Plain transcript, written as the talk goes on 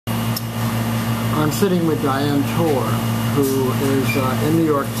I'm sitting with Diane Torr, who is in New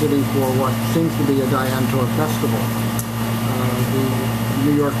York City for what seems to be a Diane Torr festival. The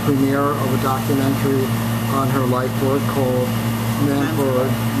New York premiere of a documentary on her life work called Man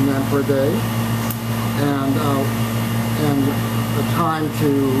for a Day, and a time to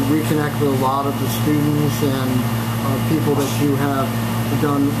reconnect with a lot of the students and people that you have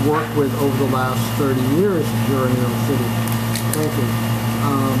done work with over the last 30 years here in New York City. Thank you.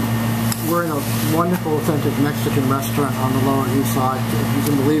 We're in a wonderful, authentic Mexican restaurant on the Lower East Side. If you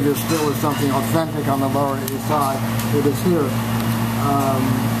can believe there still is something authentic on the Lower East Side, it is here.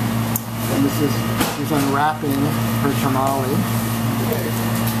 And she's unwrapping her tamale.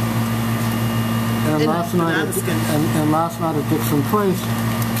 And last night at Dixon Place,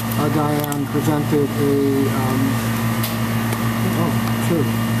 Diane presented a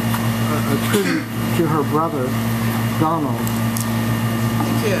tribute to her brother, Donald.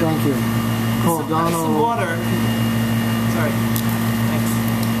 Thank you. Thank you. Called Donald. Some water. Sorry. Thanks.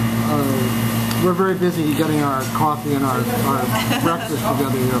 We're very busy getting our coffee and our breakfast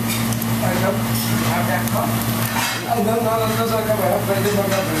together here.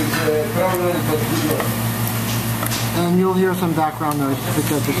 And you'll hear some background noise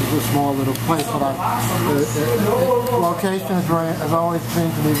because this is a small little place, but location has always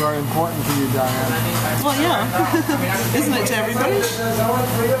seemed to be very important to you, Diane. Well, yeah. Isn't it to everybody?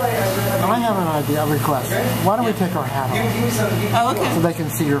 I have an idea, a request. Why don't we take our hat off? Oh, okay. So they can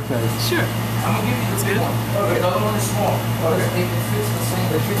see your face. Sure. That's good.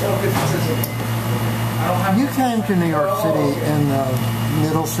 You came to New York City in the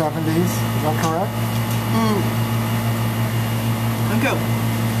middle 70s, is that correct? Go.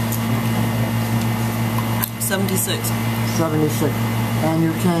 76. 76. And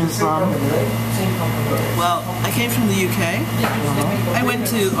you came from? Well, I came from the UK. I went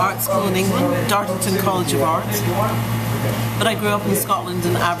to art school in England, Dartington College of Arts. But I grew up in Scotland,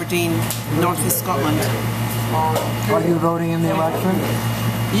 in Aberdeen, northeast Scotland. Are you voting in the election?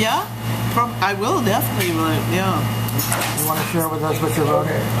 Yeah, I will definitely vote, yeah. You want to share with us what you're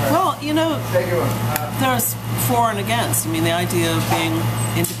voting? Well, you know, there's for and against. I mean, the idea of being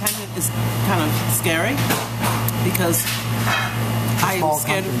independent is kind of scary because I'm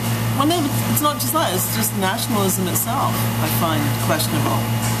scared of... Well, no, it's not just that. It's just nationalism itself I find questionable.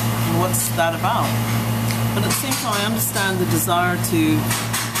 And what's that about? But at the same time, I understand the desire to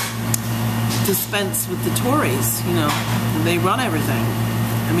dispense with the Tories, you know. They run everything.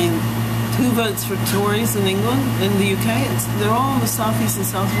 I mean, who votes for Tories in England, in the UK? They're all in the southeast and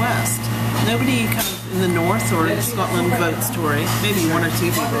southwest. Nobody kind of in the north or in Scotland votes Tory. Maybe one or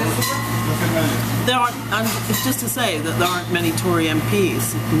two people. There aren't. It's just to say that there aren't many Tory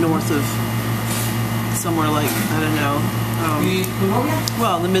MPs north of somewhere like, I don't know.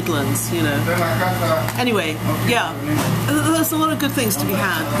 Well, the Midlands, you know. Anyway, yeah, there's a lot of good things to be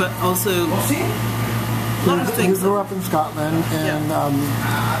had, but also a lot of things. You grew up in Scotland, and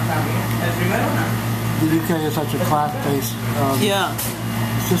the UK is such a class-based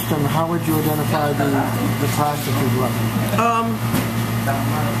system. How would you identify the class that you grew up in?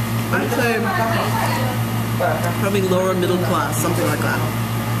 I'd say probably lower middle class, something like that.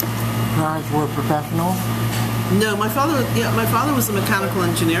 Parents were professionals? No, my father was a mechanical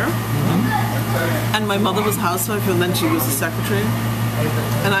engineer, and my mother was a housewife, and then she was a secretary.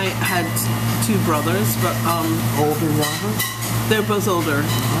 And I had two brothers, but older, younger? They're both older.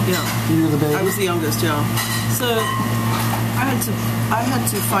 Yeah. You were the baby? I was the youngest. Yeah. So I had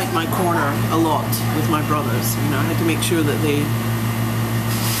to fight my corner a lot with my brothers. You know, I had to make sure that they.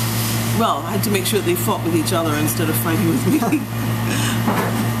 Well, I had to make sure that they fought with each other instead of fighting with me.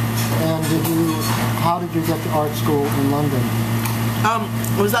 And how did you get to art school in London? I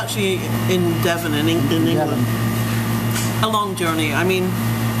was actually in Devon, in England. Devon. A long journey. I mean,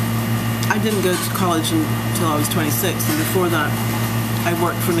 I didn't go to college until I was 26, and before that, I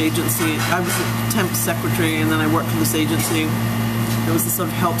worked for an agency. I was a temp secretary, and then I worked for this agency. There was a sort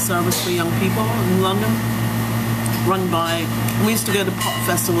of help service for young people in London, run by. We used to go to pop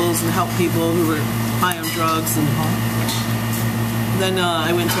festivals and help people who were high on drugs. And then I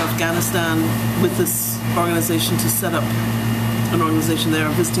went to Afghanistan with this organization to set up an organization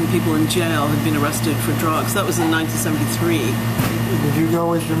there visiting people in jail who had been arrested for drugs. That was in 1973. Did you go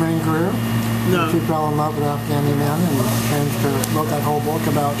with your main career? No. You fell in love with Afghan men and changed to wrote that whole book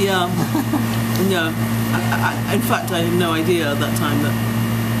about... Yeah. No. In fact, I had no idea at that time that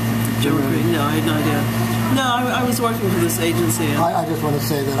Joe would be... No, I had no idea. No, I was working for this agency. I just want to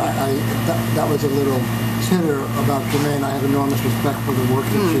say that that was a little titter about Jermaine. I have enormous respect for the work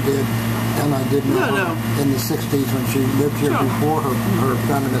that she did. And I did know her in the 60s when she lived here before her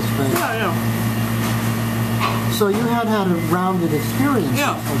feminist fame. Yeah, yeah. So you had a rounded experience,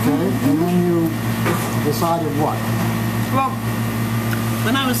 Yeah. okay? And then you decided what? Well,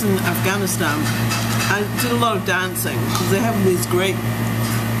 when I was in Afghanistan, I did a lot of dancing because they have these great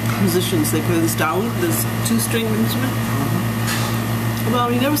musicians. They play this daoud, this two-string instrument.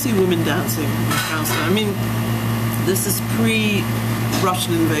 Well, you never see women dancing in Afghanistan. I mean, this is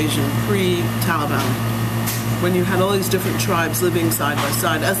pre-Russian invasion, pre-Taliban, when you had all these different tribes living side by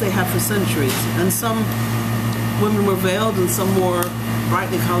side, as they had for centuries. And some women were veiled, and some wore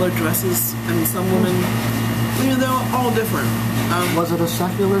brightly colored dresses, and some women, they were all different. Was it a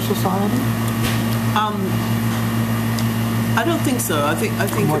secular society? I don't think so. I think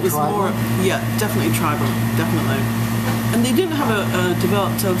More it was tribal? more, yeah, definitely tribal, definitely. And they didn't have a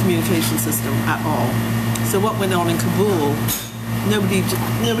developed telecommunication system at all. So what went on in Kabul, nobody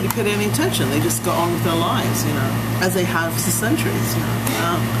paid any attention. They just got on with their lives, as they have for centuries.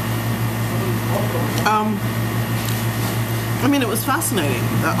 I mean, it was fascinating,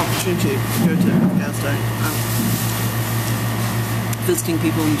 that opportunity to go to Afghanistan. Visiting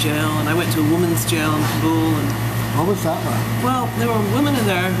people in jail, and I went to a women's jail in Kabul. And What was that like? well, there were women in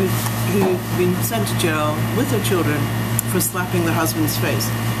there who'd been sent to jail with their children for slapping their husband's face.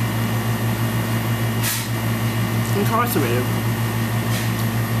 Incarcerated.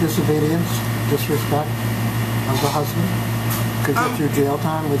 Disobedience, disrespect of the husband could get you jail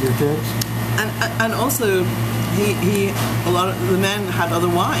time with your kids. And also, a lot of the men had other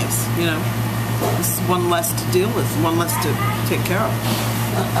wives. This is one less to deal with, one less to take care of.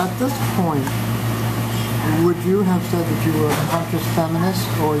 At this point, would you have said that you were a conscious feminist,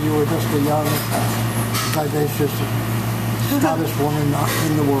 or you were just a young, vivacious, Scottish woman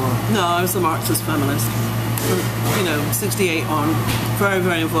in the world? No, I was a Marxist feminist. 68 on, very,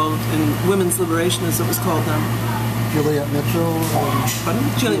 very involved in women's liberation, as it was called then. Juliet Mitchell? Pardon?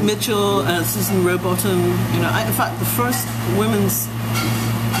 Juliet Mitchell, Susan Rowbottom. In fact, the first women's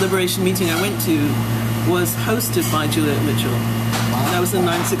liberation meeting I went to was hosted by Juliet Mitchell. That was in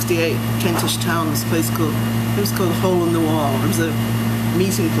 1968, Kentish Town, this place called Hole in the Wall. It was a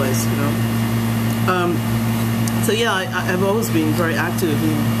meeting place, So yeah, I've always been very active.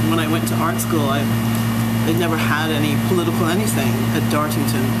 And when I went to art school, I'd never had any political anything at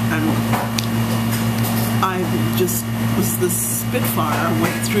Dartington, and I just was this spitfire. I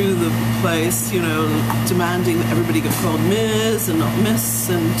went through the place, demanding that everybody get called Ms. and not Miss,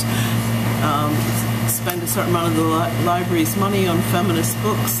 and spend a certain amount of the library's money on feminist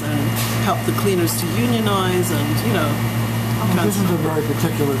books, and help the cleaners to unionize, and all kinds This is a very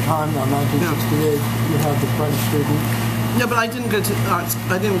particular time now, 1968. You had the French student. No, but I didn't go to arts.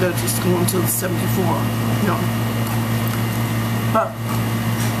 I didn't go to school until '74. No, but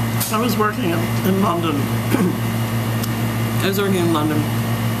I was working in London. I was working in London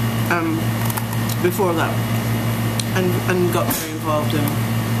before that, and got very involved in.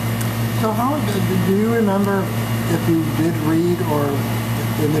 So do you remember if you did read,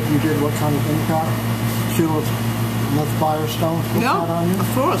 and if you did, what kind of impact Sheila's Let's Firestone had on you?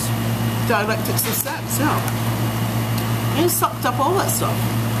 Of course. Dialectics of Sex, It sucked up all that stuff.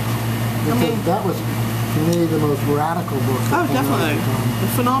 That was, to me, the most radical book. Oh, definitely.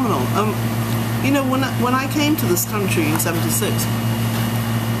 Phenomenal. When I came to this country in '76,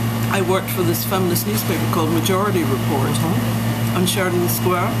 I worked for this feminist newspaper called Majority Report on Sheridan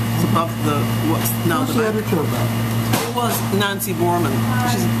Square. It's above what's now Who's the the bank. editor of that? It was Nancy Borman.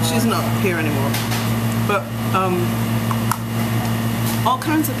 She's not here anymore. But all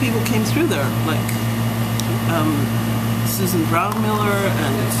kinds of people came through there, like Susan Brownmiller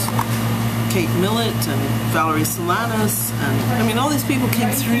and Kate Millett and Valerie Solanas, and all these people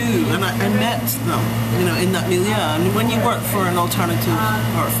came through, and I met them, in that milieu. And when you work for an alternative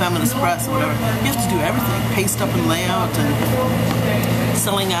or a feminist press or whatever, you have to do everything: paste up and layout, and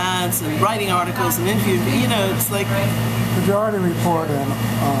selling ads, and writing articles, and interviewing. It's like Majority Report and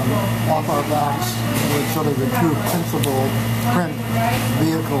Off Our Backs were sort of the two principal print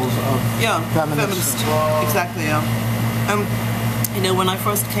vehicles of feminist. Exactly, when I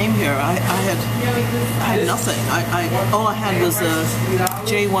first came here, I had nothing. All I had was a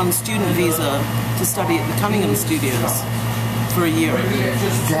J1 student visa to study at the Cunningham Studios for a year.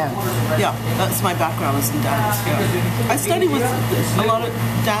 Dance. Yeah, that's my background, is in dance. Yeah. I studied with a lot of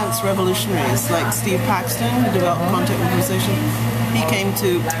dance revolutionaries, like Steve Paxton, who developed contact improvisation. He came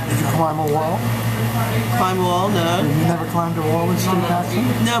to... Did you climb a wall? Climb a wall? No. You never climbed a wall with Steve Paxton?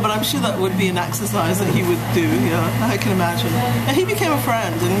 No, but I'm sure that would be an exercise that he would do, yeah, I can imagine. And he became a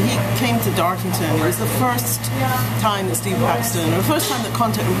friend, and he came to Dartington. It was the first time that Steve Paxton, or the first time that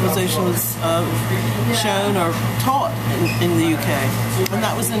contact improvisation was shown or taught in the UK. And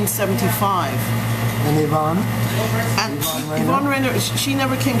that was in 75. And Yvonne? And Yvonne Rainer, she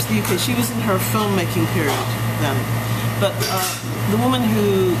never came to the UK. She was in her filmmaking period then. But the woman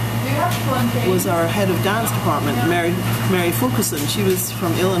who was our head of dance department, Mary Fulkerson, she was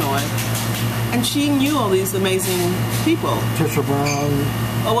from Illinois, and she knew all these amazing people. Trisha Brown.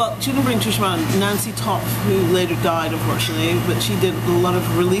 Oh well, she didn't bring Trisha Brown. Nancy Topp, who later died, unfortunately, but she did a lot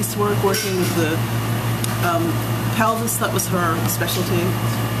of release work, working with the pelvis. That was her specialty.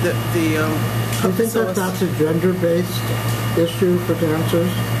 Do you think that that's a gender-based issue for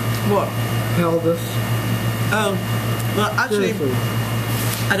dancers? What? Pelvis. Oh, well, actually, Seriously.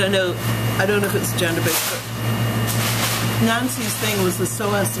 I don't know if it's gender-based, but Nancy's thing was the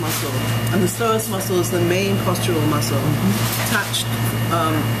psoas muscle, and the psoas muscle is the main postural muscle attached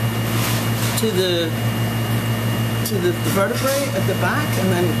to the vertebrae at the back,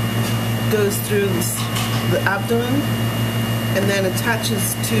 and then goes through the abdomen, and then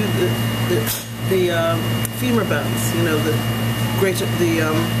attaches to the femur bones. You know, the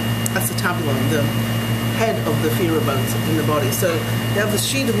acetabulum, the head of the femur bones in the body. So you have the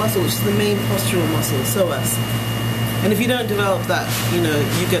sheet of muscle, which is the main postural muscle, psoas. And if you don't develop that, you know,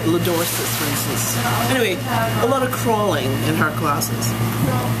 you get lordorsis, for instance. Anyway, a lot of crawling in her classes.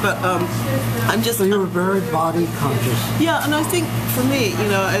 But I'm just... So you were very body conscious. Yeah, and I think for me, you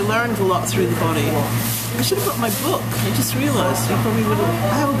know, I learned a lot through the body. I should have brought my book. I just realized you probably would have...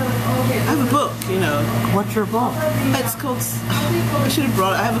 I have a book, you know. What's your book? It's called... I should have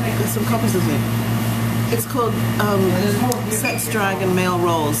brought it. I have some copies of it. It's called Sex, Drag and Male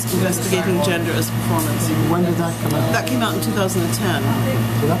Roles, Investigating Gender as Performance. When did that come out? That came out in 2010.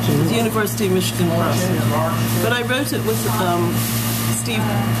 So that's a new The one. University of Michigan Press. But I wrote it with Steve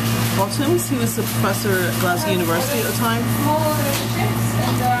Bottoms, who was a professor at Glasgow University at the time.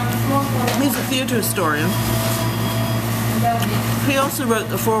 He's a theatre historian. He also wrote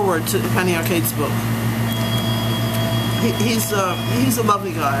the foreword to Penny Arcade's book. He's a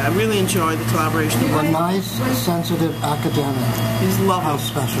lovely guy. I really enjoy the collaboration. A nice, sensitive academic. He's lovely. How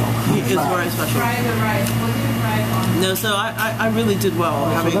special. He is very special. No, so I really did well.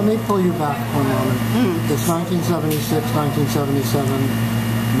 So let me pull you back for a moment. It's 1976, 1977,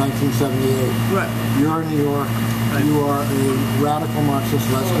 1978. Right. You're in New York. Right. You are a radical Marxist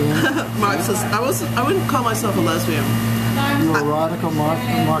lesbian. Marxist. I wouldn't call myself a lesbian. You're a radical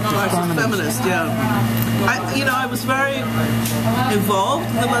Marxist feminist. Yeah. I was very involved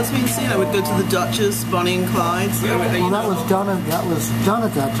in the lesbian scene. I would go to the Duchess, Bonnie and Clyde's. Well, that was done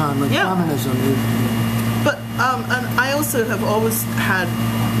at that time with feminism. But and I also have always had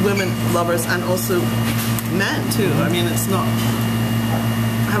women lovers and also men too. I mean, it's not.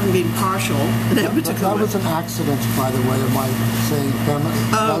 I haven't been partial in that particular. That was an accident, by the way, of my saying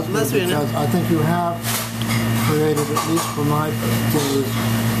lesbian. Because I think you have created, at least for my gaze,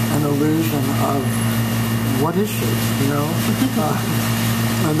 an illusion of what is she, you know?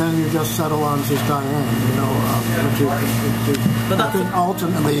 And then you just settle on she's Diane, you know, which I think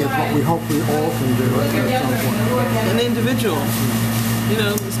ultimately is what we hope we all can do at some point. An individual. You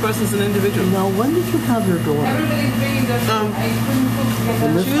know, this person's an individual. Now, when did you have your daughter?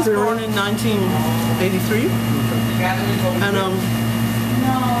 She was born in 1983. And,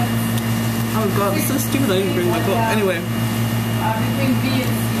 oh God, it's so stupid I didn't bring my book. Anyway.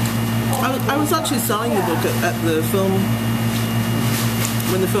 I was actually selling the book at the film,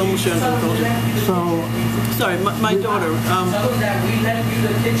 when the film was shown in the project. So, sorry, my daughter, how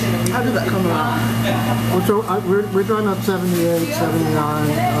did that come about? Well, so we're talking about 78, 79.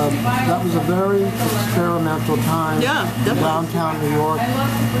 That was a very experimental time in downtown New York,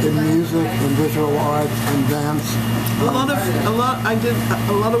 in music, in visual art, in dance. I did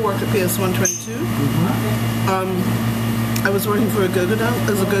a lot of work at PS 122. I was working for as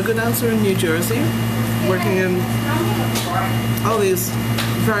a go-go dancer in New Jersey, working in all these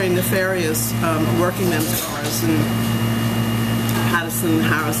very nefarious working men's bars in Paterson,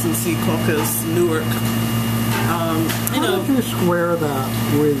 Harrison, Secaucus, Newark. How did you square that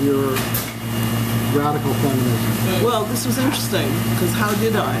with your radical feminism? Well, this was interesting, because how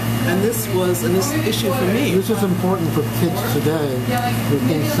did I? And this was an issue for me. This is important for kids today, who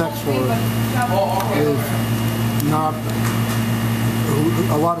think sex work is not...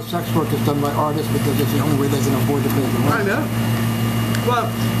 A lot of sex work is done by artists because it's the only way they can afford to pay the money. I know. Well,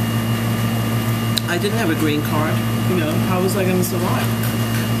 I didn't have a green card. You know, how was I going to survive?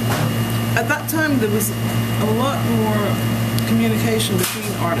 at that time there was a lot more communication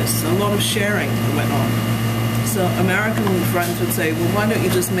between artists, a lot of sharing that went on. So American friends would say, well, why don't you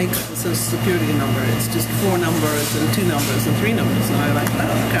just make up a social security number? It's just 4 numbers and 2 numbers and 3 numbers. And I was like,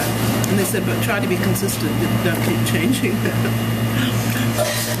 oh, okay. And they said, but try to be consistent, don't keep changing.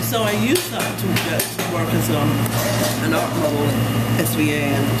 So I used that to get to work as an art model at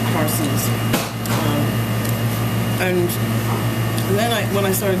SVA and Parsons. And then when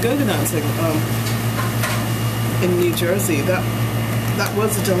I started go-go dancing in New Jersey, that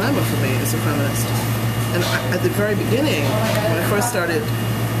was a dilemma for me as a feminist. And at the very beginning, when I first started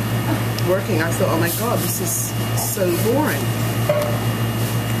working, I thought, oh my God, this is so boring.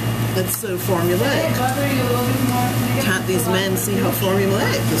 It's so formulaic. Can't these men see how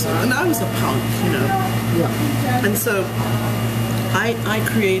formulaic this is? And I was a punk, you know. Yeah. And so I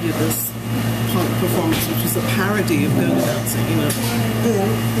created this punk performance, which was a parody of go-go dancing, you know.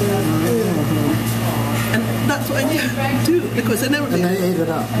 And that's what I did do, because I never made... And they ate it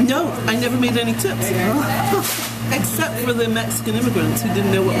up. No, I never made any tips. Except for the Mexican immigrants who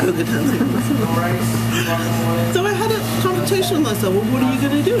didn't know what go-go dancing was. So I had a confrontation with myself. Well, what are you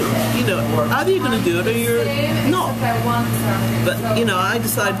going to do? You know, either you're going to do it or you're not. But, you know, I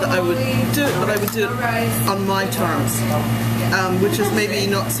decided that I would do it, but I would do it on my terms. Which is maybe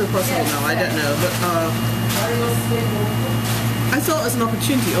not so possible now, I don't know. But I saw it as an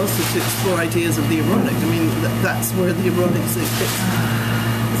opportunity also to explore ideas of the erotic. I mean, that's where the erotic exists,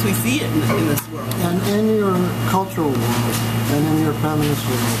 as we see it in this world. And in your cultural world, and in your feminist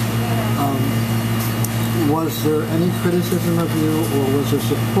world, was there any criticism of you, or was there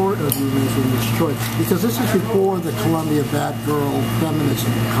support of you making this choice? Because this is before the Columbia Bad Girl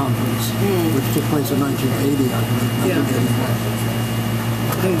Feminism Conference, which took place in 1980, I believe.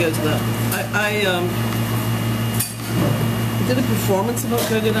 I didn't go to that. I did a performance about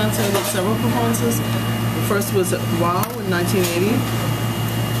go-go dancing. I did several performances. The first was at WOW in 1980.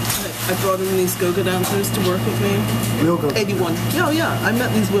 I brought in these go-go dancers to work with me. Real go-go. 81. Yeah. I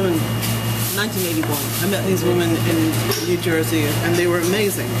met these women. 1981. I met these women in New Jersey, and they were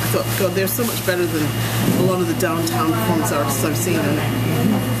amazing. I thought, God, they're so much better than a lot of the downtown performance artists I've seen.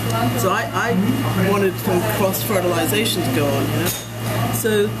 So I wanted some cross-fertilization to go on, you know.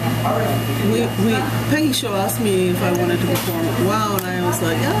 So Peggy Shaw asked me if I wanted to perform at WOW, and I was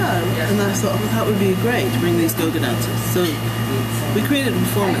like, yeah. And I thought, well, that would be great to bring these go-go dancers. So we created a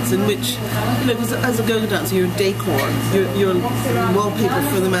performance in which, you know, because as a go-go dancer, you're decor, you're wallpaper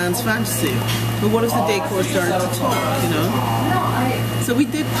for the man's fantasy. But what if the decor started to talk, you know? So we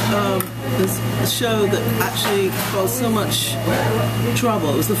did this show that actually caused so much trouble.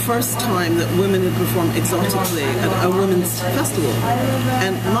 It was the first time that women had performed exotically at a women's festival.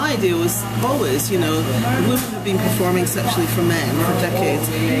 And my idea was always, you know, women have been performing sexually for men for decades.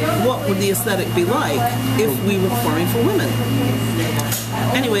 What would the aesthetic be like if we were performing for women?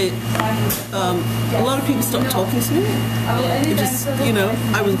 Anyway, a lot of people stopped talking to me. It just, you know,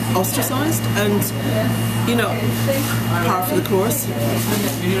 I was ostracized, and, you know, par for the course.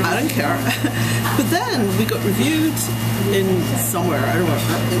 I don't care. But then we got reviewed in somewhere, I don't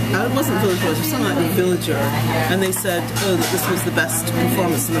know, it wasn't Village Voice, it was something like the Villager, and they said, oh, that this was the best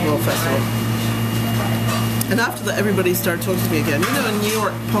performance in the whole festival. And after that, everybody started talking to me again. You know, in New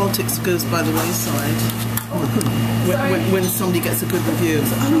York, politics goes by the wayside. When somebody gets a good review,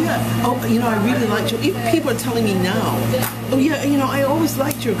 it's like, oh yeah, oh, you know, I really liked you. Even people are telling me now, oh yeah, you know, I always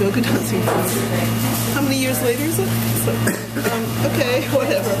liked your go-go dancing performance. How many years later is it? So, okay,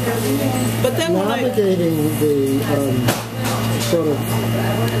 whatever. But then navigating the sort of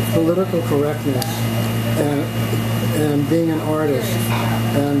political correctness and being an artist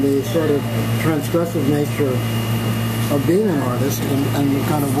and the sort of transgressive nature of being an artist and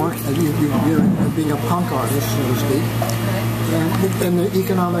kind of work, you're being a punk artist, so to speak, and the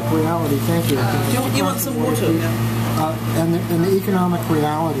economic reality. Thank you. You want some water? And the economic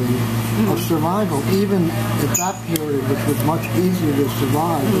reality of survival, even at that period, which was much easier to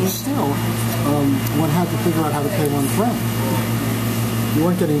survive, but still, one had to figure out how to pay one's rent. You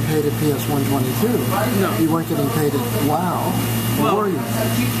weren't getting paid at PS 122. No. You weren't getting paid at WOW. Or were you?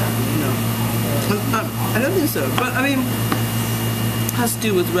 No. I don't think so, but I mean, it has to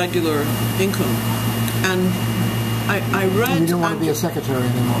do with regular income. And I read... You didn't want to be a secretary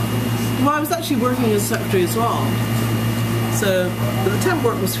anymore. Well, I was actually working as a secretary as well. So, but the temp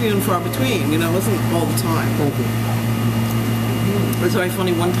work was few and far between, you know, it wasn't all the time. Thank you. It was very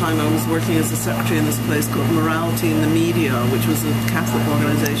funny. One time I was working as a secretary in this place called Morality in the Media, which was a Catholic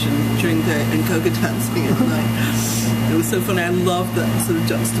organization during the day, and go-go dancing at night. It was so funny. I loved that sort of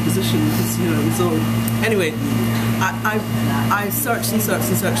juxtaposition because, you know, it was all... Anyway, I searched and searched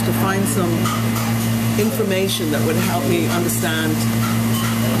and searched to find some information that would help me understand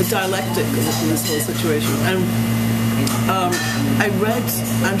the dialectic of this whole situation. And I read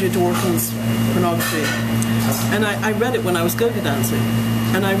Andrea Dworkin's pornography, and I read it when I was go-go dancing,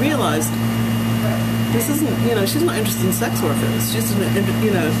 and I realized this isn't, you know, she's not interested in sex workers. She's,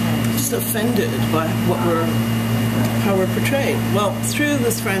 you know, just offended by how we're portrayed. Well, through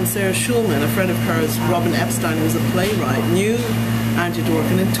this friend Sarah Schulman, a friend of hers, Robin Epstein, who was a playwright, knew Andrea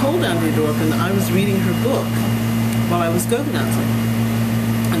Dworkin and told Andrea Dworkin that I was reading her book while I was go-go dancing.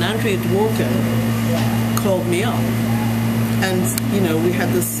 And Andrea Dworkin called me up. And, you know, we had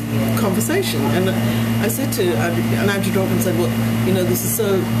this conversation. And I said to Andrea Dworkin said, well, you know, this is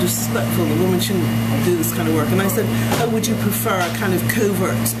so disrespectful. The woman shouldn't do this kind of work. And I said, oh, would you prefer a kind of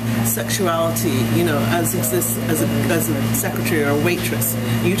covert sexuality, you know, as exists as a secretary or a waitress?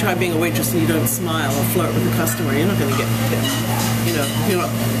 You try being a waitress and you don't smile or flirt with a customer, you're not going to get picked. You know, you're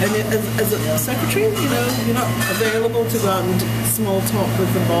not. And as a secretary, you know, you're not available to go out and small talk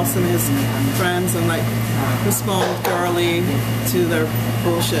with the boss and his friends and, like, respond girly to their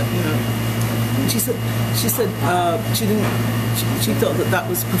bullshit, you know. And she said she thought that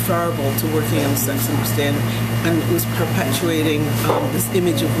was preferable to working in the sex industry, and it was perpetuating this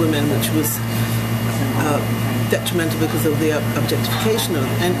image of women, which was detrimental because of the objectification of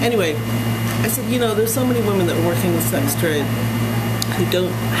them. And anyway, I said, you know, there's so many women that are working in the sex trade who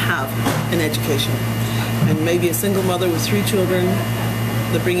don't have an education, and maybe a single mother with 3 children,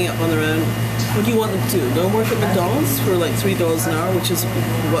 they're bringing up on their own. What do you want them to do? Go and work at McDonald's for like $3 an hour, which is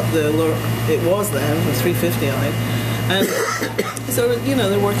what it was then, for $3.50, I think. And so, you know,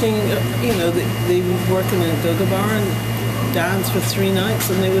 they're working, you know, they would work in a go-go bar and dance for 3 nights,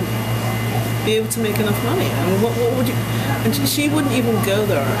 and they would be able to make enough money. I mean, what would you... And she wouldn't even go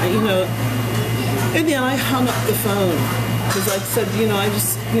there, you know. In the end, I hung up the phone because I said, you know, I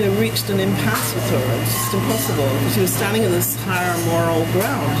just, you know, reached an impasse with her. It's just impossible. She was standing in this higher moral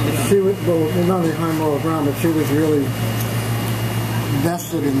ground, you know. She was, well, not only high moral ground, but she was really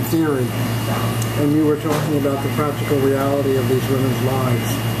vested in theory. And you were talking about the practical reality of these women's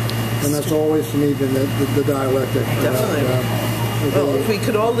lives. And that's always, to me, been the dialectic. Definitely. Well, if we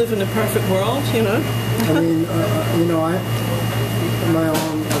could all live in a perfect world, you know. I mean, you know,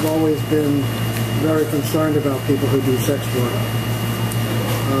 I've always been very concerned about people who do sex work.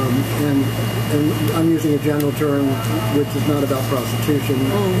 And I'm using a general term which is not about prostitution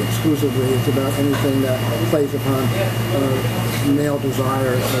exclusively. It's about anything that plays upon male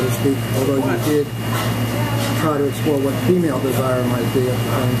desire, so to speak, although you did try to explore what female desire might be at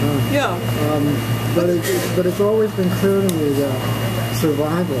the same time. Yeah. But it's always been clear to me that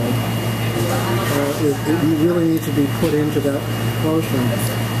survival, you really need to be put into that motion.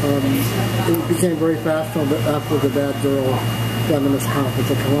 It became very fashionable after the Bad Girl Feminist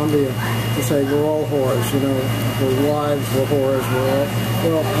Conference at Columbia to say we're all whores, you know, we're wives, we're whores, we're all...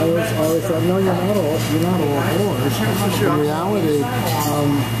 Well, I always thought, no, you're not all whores. In reality,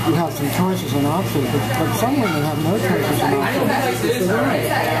 you have some choices and options, but some women have no choices and options.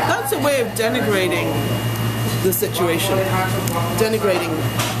 That's a way of denigrating the situation, denigrating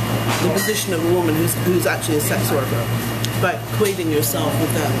the position of a woman who's actually a sex worker, by equating yourself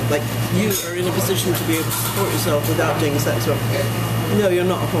with them. Like, you are in a position to be able to support yourself without doing sex work. No, you're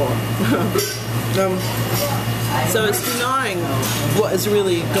not a whore. So it's denying what is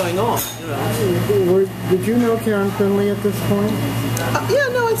really going on, you know. Did you know Karen Finley at this point? Yeah,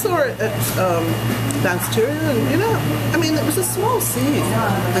 no, I saw her at Danceteria, and, you know, I mean, it was a small scene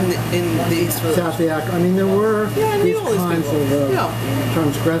in the East Village. Kathy Acker. I mean, there were these kinds of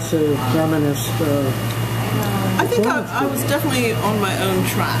transgressive, feminist... I think I was definitely on my own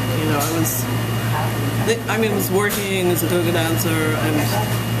track, you know. I was working as a go-go dancer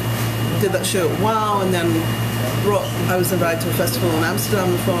and did that show at WOW, and then I was invited to a festival in Amsterdam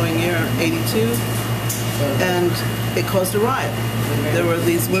the following year, 82, and it caused a riot. There were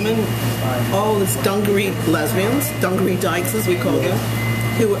these women, all these dungaree lesbians, dungaree dykes as we call them,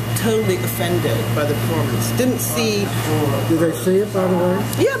 who were totally offended by the performance. Didn't see... Did they see it, by the way?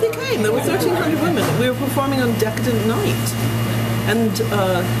 Yeah, they came. There were 1,300 women. We were performing on Decadent Night. And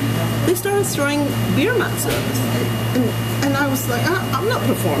they started throwing beer mats at us. And I was like, I'm not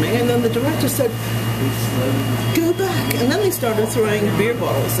performing. And then the director said, go back. And then they started throwing beer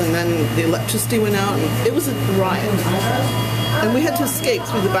bottles. And then the electricity went out. And it was a riot. And we had to escape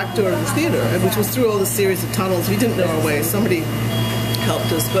through the back door of the theater, which was through all the series of tunnels. We didn't know our way. Somebody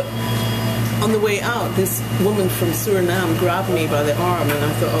helped us, but on the way out, this woman from Suriname grabbed me by the arm, and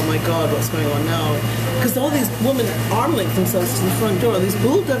I thought, oh my God, what's going on now? Because all these women arm-linked themselves to the front door. These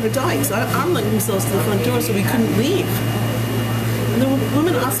bull-dugger dykes arm-linked themselves to the front door so we couldn't leave. And there were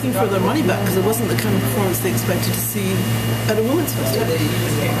women asking for their money back because it wasn't the kind of performance they expected to see at a women's festival.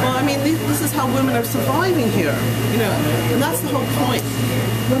 Well, I mean, this is how women are surviving here, you know, and that's the whole point.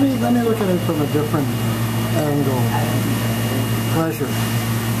 Let me look at it from a different angle. Pleasure.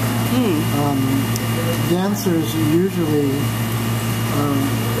 Dancers usually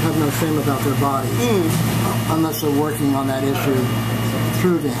have no shame about their bodies, unless they're working on that issue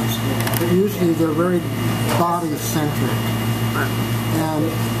through dance. But usually they're very body-centric. And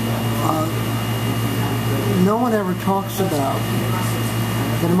no one ever talks about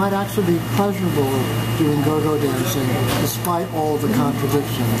that it might actually be pleasurable doing go-go dancing despite all the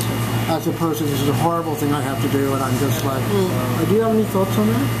contradictions, as opposed to this is a horrible thing I have to do and I'm just like, do you have any thoughts on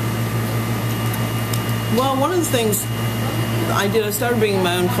that? Well, one of the things I did, I started bringing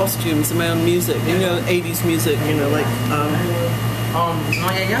my own costumes and my own music, you know, 80s music, you know, like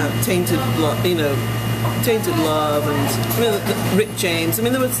Tainted Love, you know, Tainted Love, and I mean, Rick James. I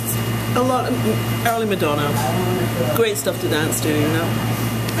mean, there was a lot of early Madonna, great stuff to dance to, you know.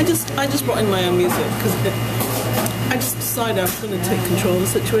 I just brought in my own music because I just decided I was going to take control of the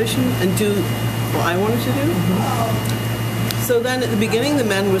situation and do what I wanted to do. So then at the beginning, the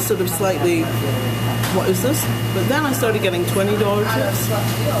men were sort of slightly, what is this? But then I started getting $20 tips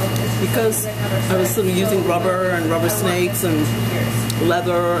because I was sort of using rubber and rubber snakes and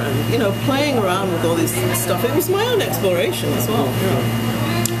leather and, you know, playing around with all this stuff. It was my own exploration as well, you know.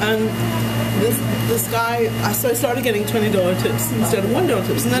 And this guy, so I started getting $20 tips instead of $1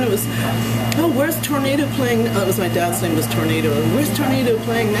 tips. And then it was, oh, where's Tornado playing? That was my dad's name was Tornado. And where's Tornado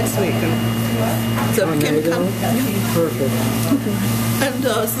playing next week? And so it became perfect. And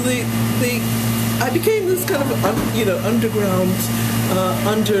so I became this kind of, you know, underground,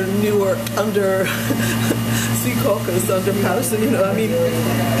 under Newark, under Secaucus, under Patterson, you know, I mean,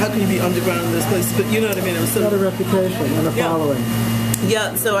 how can you be underground in this place? But you know what I mean? It was sort of a reputation and a following.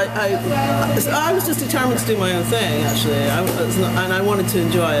 Yeah, so I was just determined to do my own thing, actually, and I wanted to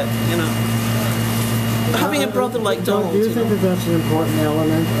enjoy it, you know. Having a brother like Donald. Do you think that that's an important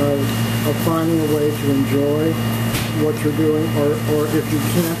element of finding a way to enjoy what you're doing, or if you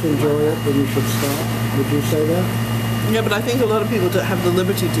can't enjoy it, then you should stop? Would you say that? Yeah, but I think a lot of people don't have the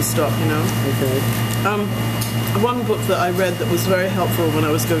liberty to stop, you know. Okay. One book that I read that was very helpful when I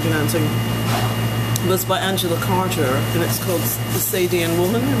was go-go dancing was by Angela Carter, and it's called The Sadian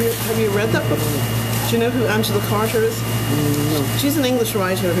Woman. Have you read that book? Do you know who Angela Carter is? No. She's an English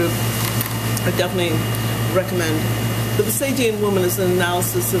writer who I definitely recommend. But The Sadian Woman is an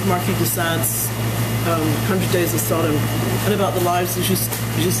analysis of Marquis de Sade's 100 Days of Sodom and about the lives of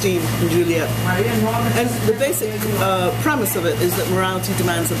Justine and Juliet. And the basic premise of it is that morality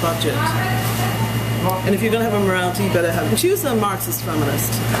demands a budget. And if you're going to have a morality, you better have... And she was a Marxist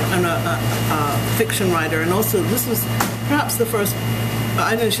feminist and a fiction writer, and also this was perhaps the first...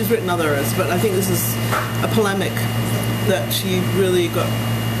 I know she's written others, but I think this is a polemic that she really got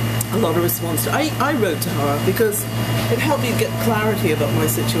a lot of response to. I wrote to her because it helped me get clarity about my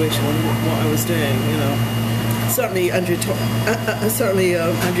situation and what I was doing, you know. Certainly Andrea Dworkin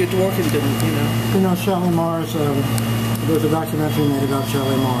didn't, you know. You know, Shelley Mars, there was a documentary made about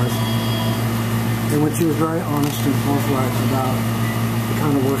Shelley Mars, in which she was very honest and forthright about the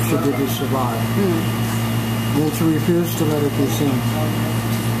kind of work she did to survive. And then she refused to let it be seen.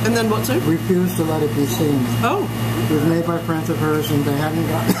 And then what, sir? Refused to let it be seen. Oh. It was made by friends of hers, and they hadn't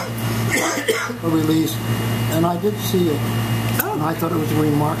gotten a release. And I did see it. Oh. And I thought it was a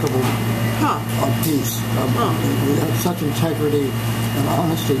remarkable piece. It had such integrity and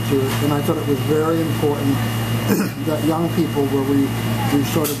honesty to it. And I thought it was very important that young people, where we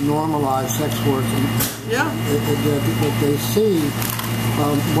sort of normalize sex work, and that they see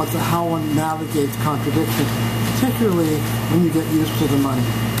how one navigates contradiction, particularly when you get used to the money.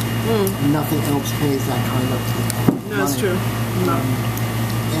 Nothing else pays that kind of money. That's true. No.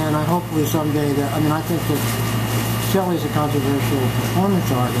 And I hopefully someday that, I mean, I think that Shelley's a controversial performance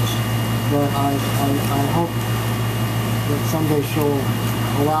artist, but I hope that someday she'll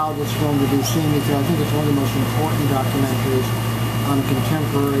allow this film to be seen, because I think it's one of the most important documentaries on a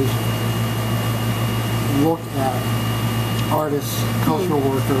contemporary look at artists, cultural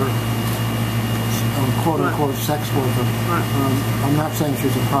worker, quote-unquote sex worker. I'm not saying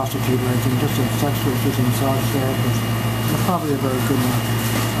she's a prostitute or anything, just a sex worker. She's a massage therapist. It's probably a very good one.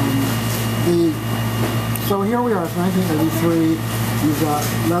 So here we are, it's 1983. You've got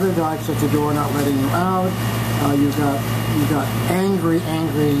leather dykes at the door not letting you out. You've got angry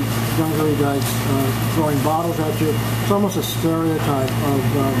younger guys throwing bottles at you. It's almost a stereotype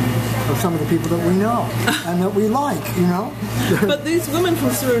of some of the people that we know and that we like, you know. But these women from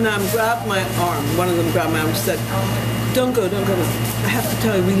Suriname grabbed my arm. One of them grabbed my arm and said, "Don't go, don't go. I have to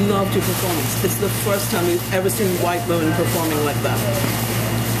tell you, we loved your performance. It's the first time we've ever seen white women performing like that."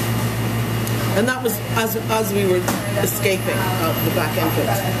 And that was as we were escaping out the back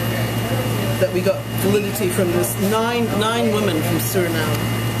entrance that we got validity from this nine women from Suriname.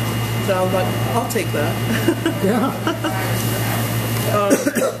 So I was like, I'll take that. Yeah.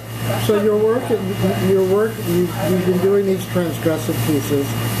 So you've been doing these transgressive pieces,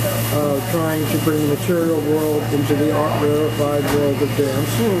 trying to bring the material world into the art rarefied world of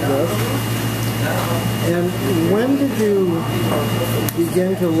dance. Yes. And when did you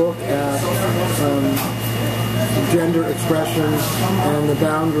begin to look at gender expression and the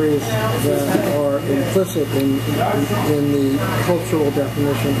boundaries that are implicit in the cultural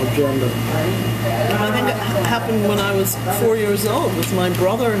definition of gender? I think it happened when I was 4 years old with my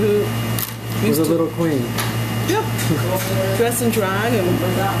brother, who was a little queen. Yeah, dress and drag, and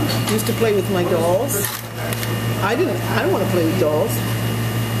used to play with my dolls. I didn't want to play with dolls,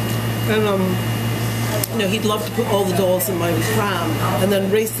 and he'd love to put all the dolls in my pram and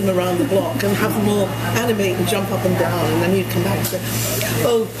then race them around the block and have them all animate and jump up and down, and then he'd come back and say,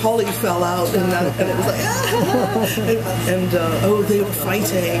 "Oh, Polly fell out," and it was like, "Oh, they were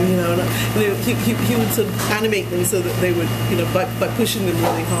fighting," he would sort of animate them so that they would, by pushing them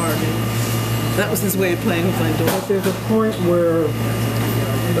really hard. And that was his way of playing with my dolls. But there's a point where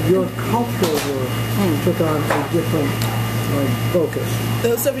your cultural work took on a different focus.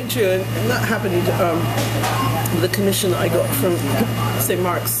 That's definitely true, and that happened with a commission I got from St.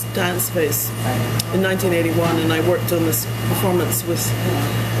 Mark's Dance Space in 1981, and I worked on this performance with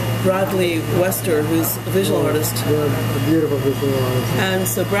Bradley Wester, who's a visual artist. Yeah, a beautiful visual artist. And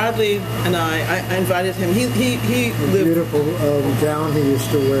so Bradley and I invited him. He lived... beautiful gown he used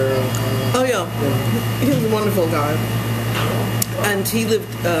to wear. Oh yeah, he was a wonderful guy. And he lived...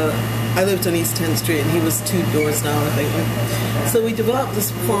 I lived on East 10th Street, and he was 2 doors down, I think. So we developed this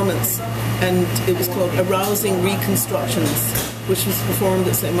performance, and it was called Arousing Reconstructions, which was performed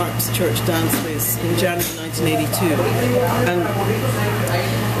at St. Mark's Church Dance Space in January 1982. And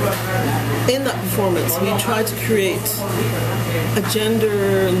in that performance, we tried to create a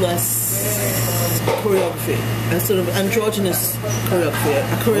genderless choreography, a sort of androgynous choreography.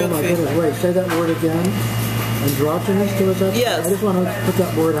 Oh my goodness, wait, say that word again. Androgynous, was that? Yes. I just want to put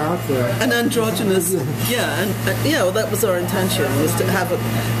that word out there. An androgynous, well, that was our intention, was to have a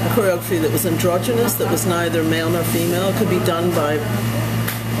choreography that was androgynous, that was neither male nor female. It could be done by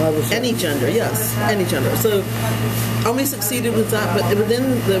any gender, yes, any gender. So, and we succeeded with that, but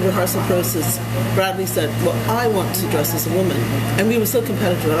within the rehearsal process, Bradley said, "Well, I want to dress as a woman." And we were so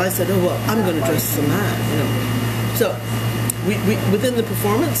competitive, and I said, "Oh, well, I'm going to dress as a man," So, we within the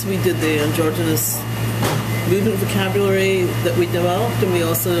performance, we did the androgynous movement vocabulary that we developed, and we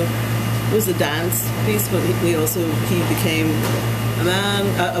also, it was a dance piece, but he became a man,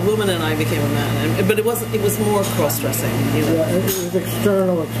 a woman, and I became a man. But it was more cross-dressing. Yeah, it was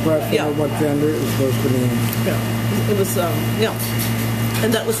external expression of what gender is supposed to mean. Yeah, it was,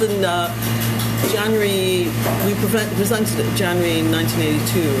 and that was in January, we presented it in January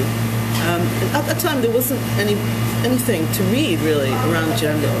 1982. At that time, there wasn't anything to read, really, around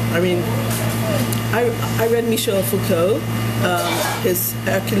gender. I mean, I read Michel Foucault, his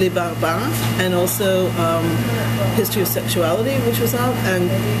Hercule Barbin, and also History of Sexuality, which was out. And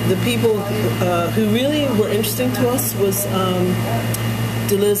the people who really were interesting to us was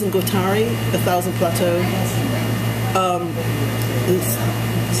Deleuze and Guattari, 1,000 Plateaux.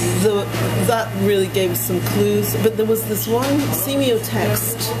 So that really gave us some clues. But there was this one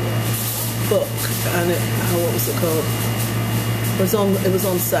semiotext book, and what was it called? It was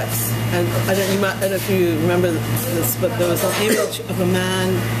on sex, and I don't know if you remember this, but there was an image of a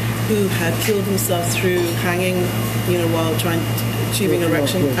man who had killed himself through hanging, while achieving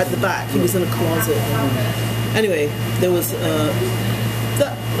erection at the back. He was in a closet. Anyway, there was the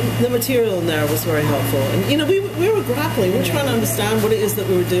material in there was very helpful, and we were grappling. We were trying to understand what it is that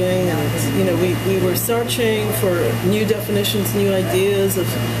we were doing, and we were searching for new definitions, new ideas of.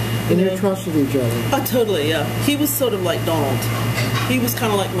 And you trusted each other. Oh, totally, yeah. He was sort of like Donald. He was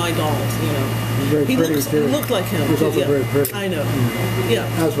kind of like my Donald, Very he pretty, too. looked like him. He was also very pretty. I know. Yeah.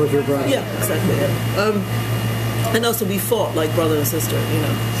 As was your brother. Yeah, exactly. Yeah. And also we fought like brother and sister,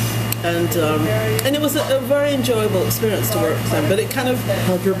 And it was a very enjoyable experience to work with him. But it kind of...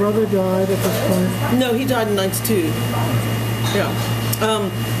 Had your brother died at this point? No, he died in 92. Yeah.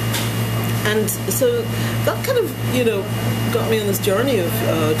 And so that kind of, got me on this journey of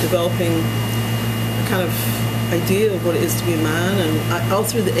developing a kind of idea of what it is to be a man. And all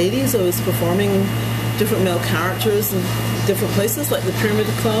through the 80s, I was performing different male characters in different places, like the Pyramid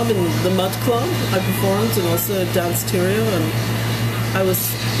Club and the Mud Club. I performed, and also Danceteria, and I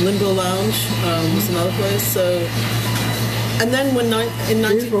was Limbo Lounge was another place. So, and then when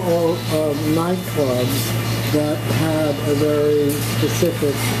these were all nightclubs that had a very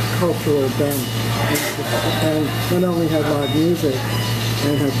specific cultural bent, and not only had live music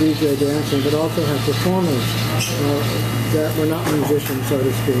and had DJ dancing, but also had performers that were not musicians, so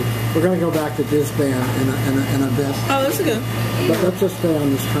to speak. We're going to go back to this band in a bit. Oh, that's good. But let's just stay on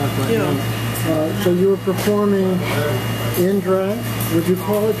this track right now. So you were performing in drag? Would you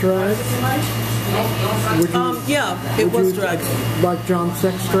call it drag? Yeah, it was drag. Like John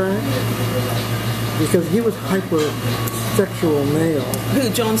Sex drag? Because he was hyper-sexual male. Who,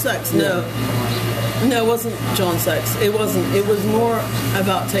 John Sex? No. No, it wasn't John Sex. It wasn't. It was more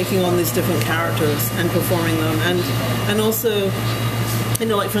about taking on these different characters and performing them. And also,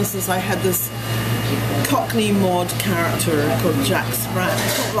 like for instance, I had this Cockney mod character called Jack Spratt.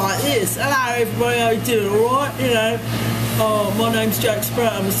 Talk like this. Hello everybody, how you doing? Alright? My name's Jack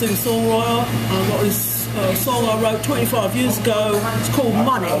Spratt. I'm a singer-songwriter. I've got this song I wrote 25 years ago. It's called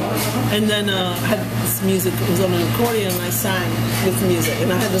Money. And then I had this music. It was on an accordion, and I sang with the music.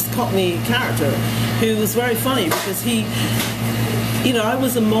 And I had this Cockney character who was very funny because he, I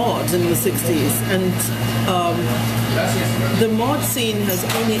was a mod in the 60s, and the mod scene has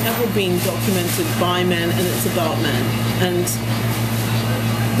only ever been documented by men, and it's about men. And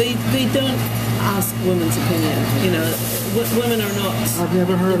they don't ask women's opinion, women are not. I've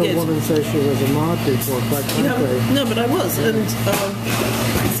never heard a woman say she was a mod before, quite frankly. No, but I was. And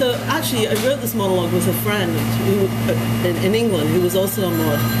so actually I wrote this monologue with a friend in England who was also a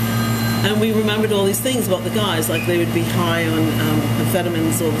mod. And we remembered all these things about the guys, like they would be high on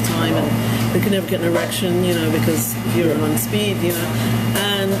amphetamines all the time, and they could never get an erection, because you're on speed,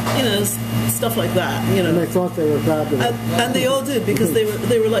 and stuff like that, And they thought they were fabulous. And they all did, because they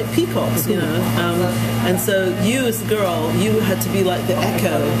were like peacocks, and so you as the girl, you had to be like the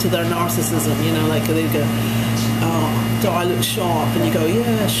echo to their narcissism, like they'd go, oh, do I look sharp? And you go,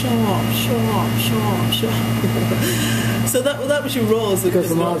 yeah, sharp. So that was your role. Because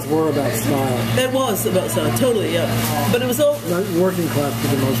the mods were about style. It was about style, totally, yeah. But it was all working class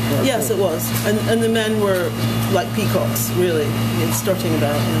for the most part. Yes, it was, and the men were like peacocks, really, strutting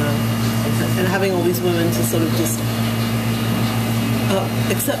about, and having all these women to sort of just.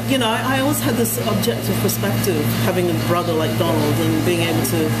 Except, I always had this objective perspective, having a brother like Donald and being able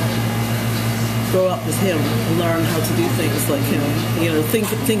to grow up with him and learn how to do things like him,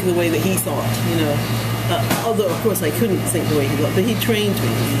 think the way that he thought, although of course I couldn't think the way he thought, but he trained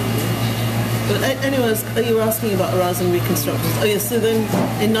me. But anyways, you were asking about arousing reconstructions. Oh yes, so then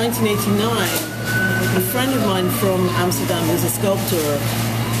in 1989, a friend of mine from Amsterdam who's a sculptor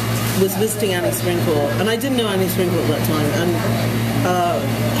was visiting Annie Sprinkle, and I didn't know Annie Sprinkle at that time, and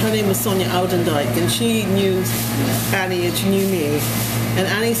her name was Sonia Oudendijk, and she knew Annie and she knew me. And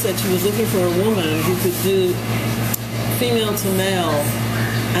Annie said she was looking for a woman who could do female to male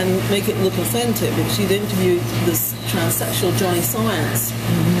and make it look authentic, because she'd interviewed this transsexual Johnny Science,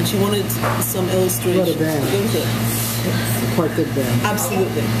 and she wanted some illustration. What a band. To go with it. Quite good band.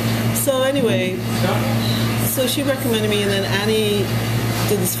 Absolutely. So anyway, so she recommended me, and then Annie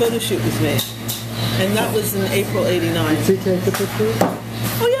did this photo shoot with me, and that was in April '89. Did she take the picture?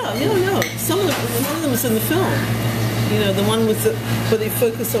 Oh yeah. One of them was in the film. The one with where they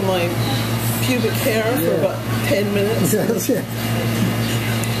focus on my pubic hair for about 10 minutes. Yes, yeah.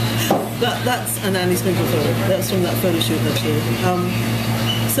 That's an Annie Sprinkle photo. That's from that photo shoot, actually.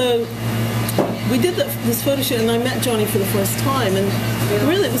 So we did this photo shoot, and I met Johnny for the first time, and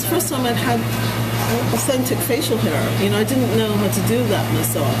really it was the first time I'd had authentic facial hair. I didn't know how to do that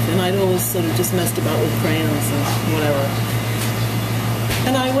myself, and I'd always sort of just messed about with crayons and whatever.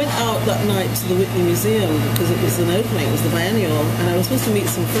 And I went out that night to the Whitney Museum because it was an opening, it was the biennial, and I was supposed to meet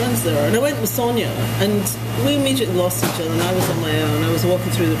some friends there. And I went with Sonia, and we immediately lost each other, and I was on my own. I was walking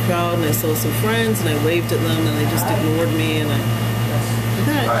through the crowd, and I saw some friends, and I waved at them, and they just ignored me, and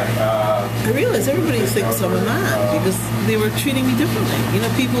I realized everybody thinks I'm a man because they were treating me differently.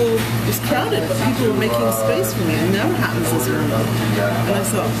 People, it was crowded, but people were making space for me. It never happens as a woman. And I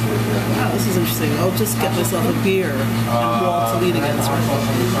thought, wow, this is interesting. I'll just get myself a beer and wall to lean against her.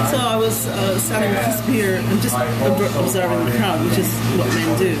 So I was standing with this beer and just observing the crowd, which is what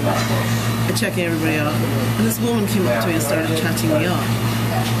men do, and checking everybody out. And this woman came up to me and started chatting me up.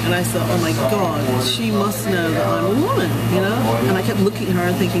 And I thought, oh my God, she must know that I'm a woman, you know? And I kept looking at her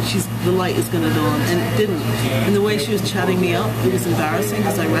and thinking, the light is going to dawn, and it didn't. And the way she was chatting me up, it was embarrassing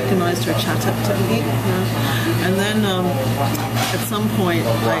because I recognized her chat-up technique, you know? And then at some point,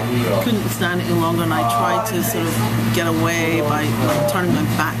 I couldn't stand it any longer, and I tried to sort of get away by turning my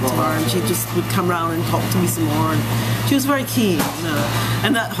back to her, and she just would come around and talk to me some more. And she was very keen, you know?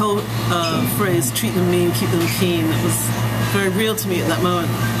 And that whole phrase, treat them mean, keep them keen, it was very real to me at that moment.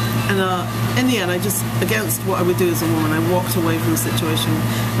 And in the end, I just, against what I would do as a woman, I walked away from the situation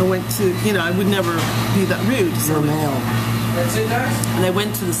and went to, you know, I would never be that rude. You're male. And I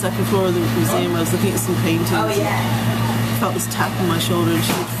went to the second floor of the museum. I was looking at some paintings. Oh, yeah. I felt this tap on my shoulder, and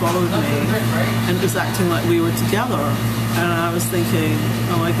she had followed me and was acting like we were together. And I was thinking,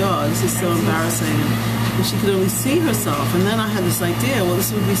 oh my God, this is so embarrassing. And she could only see herself. And then I had this idea, well,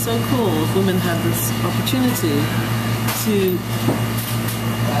 this would be so cool if women had this opportunity to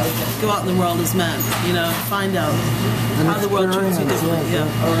go out in the world as men, you know, find out how the world treats you differently. Yeah.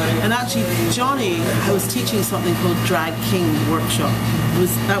 And actually, Johnny was teaching something called Drag King Workshop.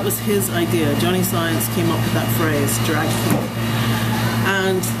 That was his idea. Johnny Science came up with that phrase, Drag King.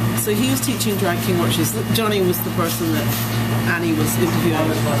 And so he was teaching Drag King workshops. Johnny was the person that Annie was interviewing.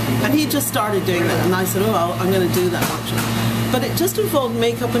 And he just started doing that. And I said, oh, I'm going to do that workshop. But it just involved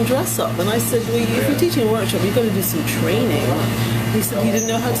makeup and dress up. And I said, well, if you're teaching a workshop, you've got to do some training. He said he didn't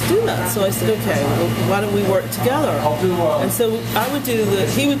know how to do that. So I said, okay, well, why don't we work together? And so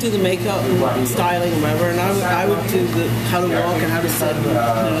he would do the makeup and styling and whatever, and I would do the how to walk and how to sit and, you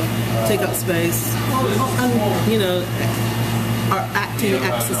know, take up space. And, you know, our acting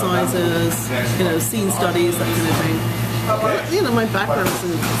exercises, you know, scene studies, that kind of thing. You know, my background is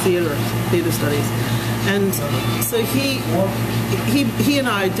in theater studies. And so he and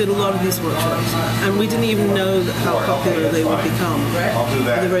I did a lot of these workshops, and we didn't even know how popular they would become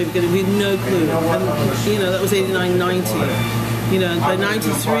at the very beginning. We had no clue. And, you know, that was 89, 90. You know, by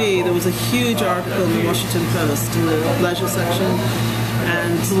 93, there was a huge article in the Washington Post in the leisure section.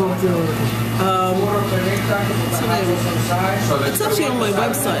 And what's her name? It's actually on my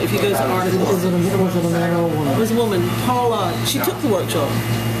website if you go to articles. Was it a man or a woman? It was a woman, Paula. She took the workshop.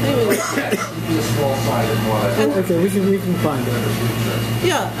 Anyway. Okay, we can find it.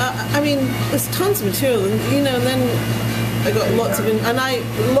 Yeah, I mean, there's tons of material, and, you know, and then I got lots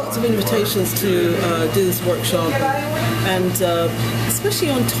of invitations to do this workshop, and especially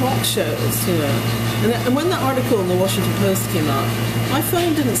on talk shows, you know. And when that article in the Washington Post came out, my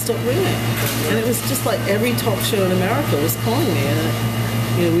phone didn't stop ringing, and it was just like every talk show in America was calling me, and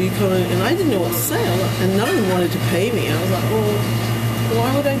you know, will you come in? And I didn't know what to say, and none of them wanted to pay me. I was like, well,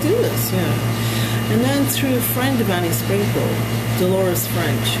 why would I do this? Yeah. And then through a friend of Annie Sprinkle, Dolores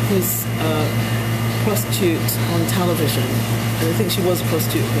French, who's a prostitute on television, and I think she was a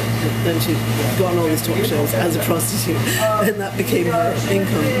prostitute, but then she got on all these talk shows as a prostitute, and that became her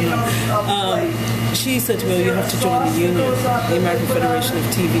income. She said to me, well, you have to join the union, the American Federation of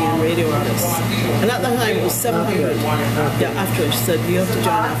TV and Radio Artists. And at that time it was $700. Yeah, after she said, you have to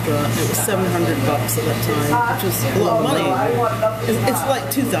join after that. It was $700 at that time, which was a lot of money. It's like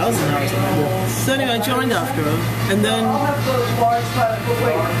 $2,000 now. So anyway, I joined after her, and then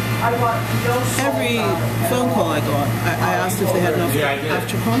every phone call I got, I asked if they had an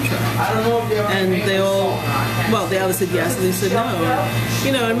after contract. And they all, well, they either said yes, and they said no.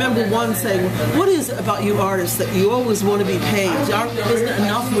 You know, I remember one saying, what is it about you artists that you always want to be paid? Isn't it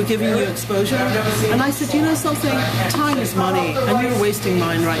enough we're giving you exposure? And I said, you know something? Time is money, and you're wasting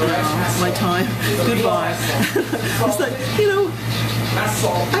mine right now, my time. Goodbye. It's like, you know,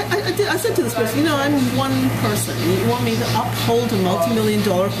 I said to this person, you know, I'm one person. You want me to uphold a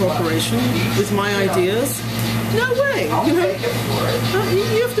multi-million-dollar corporation with my ideas? No way. You know,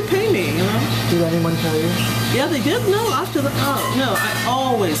 you have to pay me. You know. Did anyone tell you? Yeah, they did. No, after that, no, I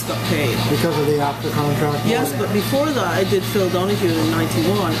always got paid because of the after contract. Yes, but before that, I did Phil Donahue in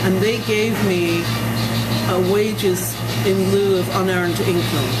 '91, and they gave me wages in lieu of unearned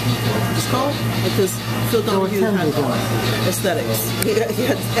income. It's called because Phil Donahue had aesthetics. He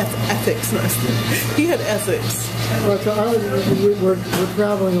had ethics. Not aesthetics. He had ethics. Well, so we're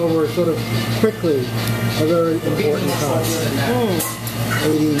traveling over sort of quickly a very important time.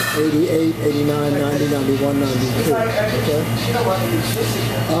 80, 88, 89, 90, 91, 92. Okay?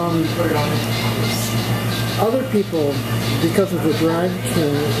 Other people, because of the drag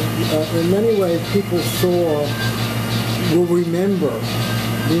king, in many ways people will remember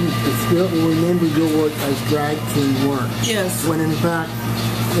still remember your work as drag king work. Yes. When in fact,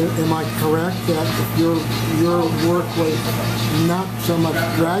 am I correct that your work was not so much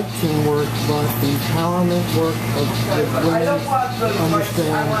drag king work, but empowerment work of women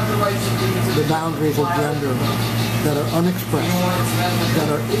understand the boundaries of gender that are unexpressed, that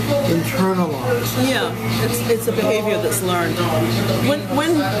are internalized? Yeah, it's a behavior that's learned.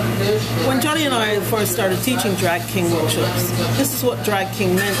 When Johnny and I first started teaching drag king workshops, this is what drag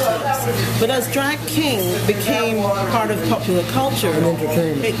king meant to us. But as drag king became part of popular culture, And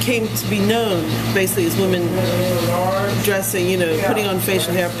entertainment. it came to be known basically as women dressing, putting on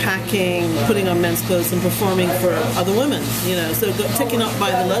facial hair, packing, putting on men's clothes, and performing for other women. So it got taken up by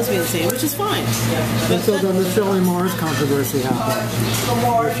the lesbian scene, which is fine. And so then the Shelley Mars controversy happened.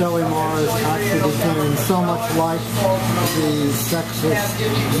 Where Shelley Mars actually became so much like the sexist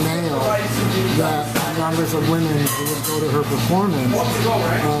male that numbers of women who would go to her performance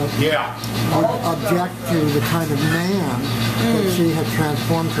would object to the kind of man that she had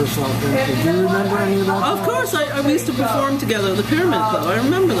transformed herself into. Do you remember any of that? Of course, we used to perform together at the Pyramid Club. I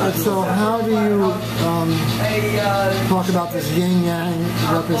remember that. So how do you talk about this yin-yang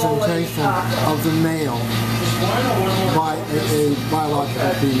representation of the male by a biological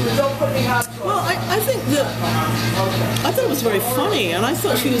female? Well, I think that I thought it was very funny, and I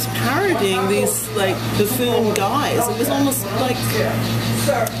thought she was parodying these like buffoon guys. It was almost like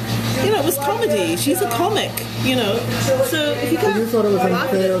it was comedy. She's a comic, So if you So you thought it was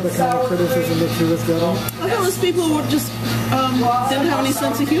unfair, the kind of criticism that she was getting? I thought those people were just didn't have any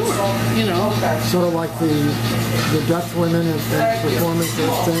sense of humor, Sort of like the Dutch women in performance, the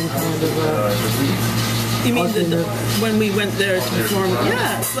same kind of. You mean when we went there to perform?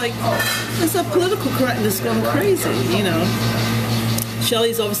 Yeah, it's like there's a political correctness gone crazy,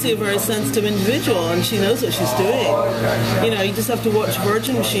 Shelley's obviously a very sensitive individual, and she knows what she's doing. You just have to watch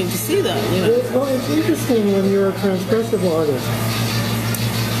Virgin Machine to see that. Well, it's interesting when you're a transgressive artist,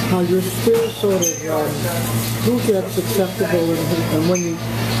 how you're still sort of who gets acceptable and when you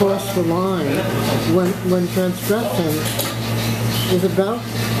cross the line, when transgression is about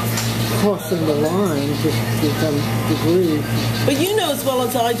crossing the line to some degree. But you know as well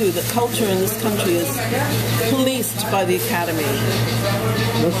as I do that culture in this country is policed by the Academy.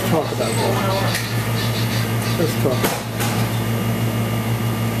 Let's talk about that. Let's talk about that.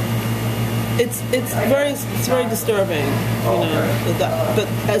 It's very disturbing, but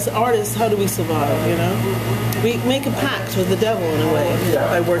as artists, how do we survive, We make a pact with the devil in a way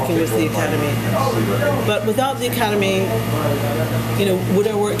by working with the Academy. But without the Academy, would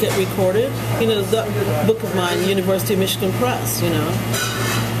our work get recorded? That book of mine, University of Michigan Press,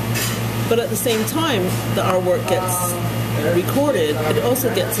 But at the same time that our work gets recorded, it also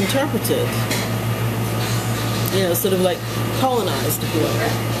gets interpreted. Sort of like colonized, if you will.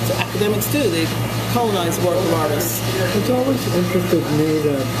 So academics do, they colonize the work of artists. It's always interested me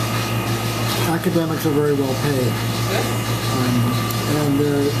that academics are very well paid. And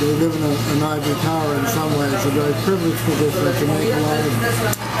they live in an ivory tower in some ways, a very privileged position to make a lot of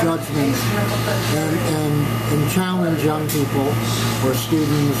judgments and challenge young people or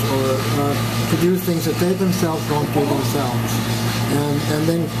students or to do things that they themselves don't do themselves and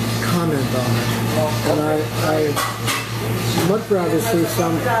then comment on it. And I much rather see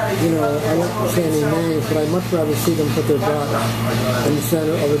some, I won't say any names, but I'd much rather see them put their butt in the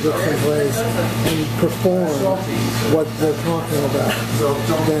center of a different place and perform what they're talking about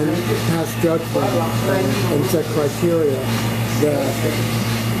than pass judgment and set criteria that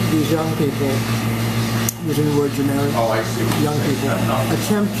these young people, using the word generic, young people,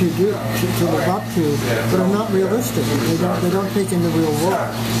 attempt to live up to, but are not realistic. They don't take in the real world.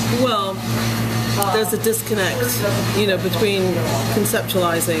 Well, there's a disconnect, between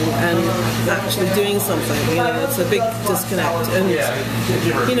conceptualizing and actually doing something. It's a big disconnect. And,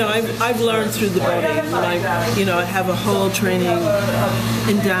 I've learned through the body. And I have a whole training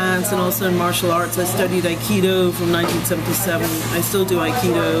in dance and also in martial arts. I studied Aikido from 1977. I still do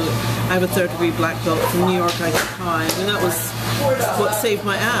Aikido. I have a third-degree black belt from New York Aikido High. And that was what saved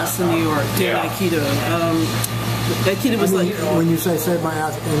my ass in New York, doing Aikido. Aikido was when you say save my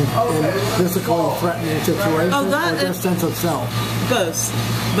ass in physically threatening situations or just sense of self? Both.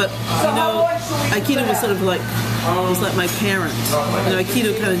 But, Aikido was sort of like, it was like my parent.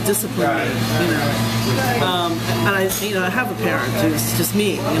 Aikido kind of disciplined me, And I have a parent who's just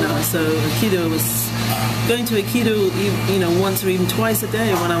me, So Aikido was going to Aikido, once or even twice a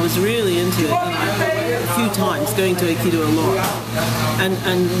day when I was really into it. A few times, going to Aikido a lot,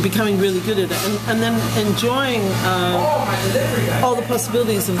 and becoming really good at it, and then enjoying all the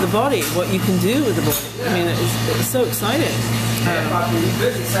possibilities of the body, what you can do with the body. I mean, it's so exciting.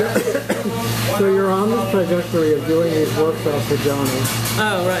 So you're on this trajectory of doing these workshops with Johnny.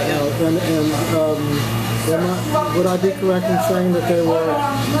 Oh, right, yeah. Would I be correct in saying that they were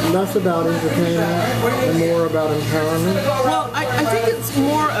less about entertainment and more about empowerment? Well, I think it's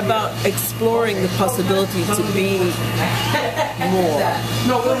more about exploring the possibility to be more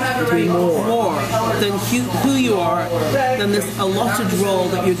than who you are, than this allotted role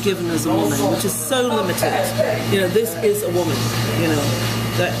that you're given as a woman, which is so limited. This is a woman,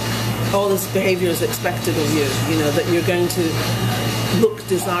 that all this behavior is expected of you, that you're going to look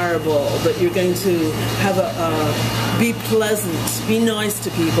desirable, that you're going to have be pleasant, be nice to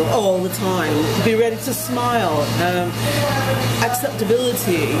people all the time, be ready to smile,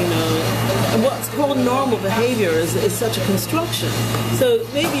 acceptability, and what's called normal behavior is such a construction. So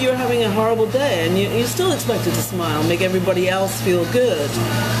maybe you're having a horrible day and you're still expected to smile, make everybody else feel good.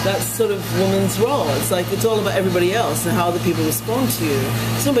 That's sort of woman's role. It's like it's all about everybody else and how other people respond to you.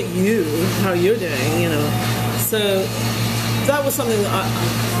 It's not about you, how you're doing, So that was something that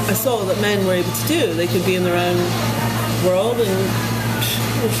I saw that men were able to do. They could be in their own world and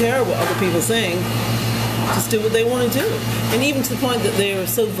don't care what other people are saying. Just do what they want to do. And even to the point that they are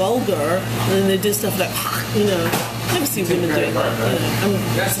so vulgar, and then they do stuff like, I never see women doing that.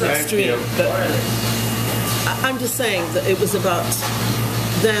 It's an extreme. But I'm just saying that it was about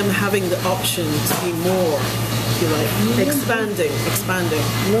them having the option to be more, if you like, expanding.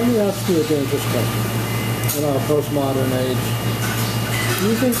 Let me ask you a dangerous question. In our postmodern age, do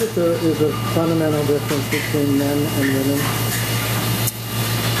you think that there is a fundamental difference between men and women?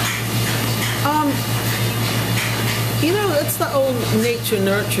 It's the old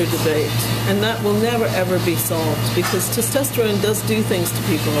nature-nurture debate, and that will never ever be solved because testosterone does do things to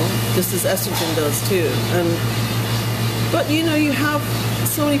people, just as estrogen does too. But you have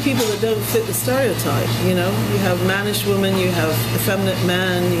so many people that don't fit the stereotype. You have mannish women, you have effeminate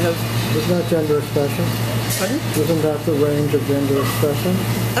man, you have. Isn't that gender expression? Pardon? Isn't that the range of gender expression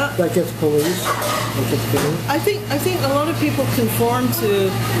that gets policed? I think a lot of people conform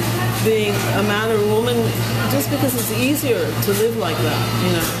to being a man or a woman just because it's easier to live like that.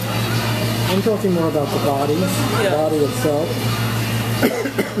 I'm talking more about the body, the body itself.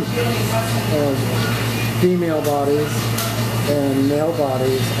 Female bodies and male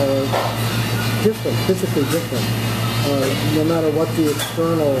bodies are different, physically different. No matter what the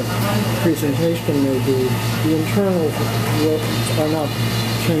external presentation may be, the internals are not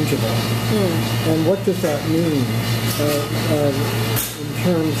changeable. And what does that mean in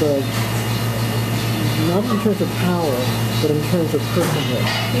terms of, not in terms of power, but in terms of personhood?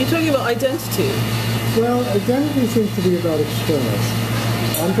 You're talking about identity. Well, identity seems to be about externals.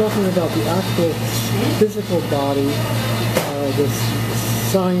 I'm talking about the actual physical body, the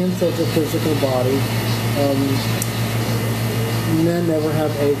science of the physical body. Men never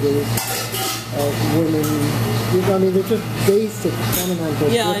have ovaries. Women, they're just basic, fundamental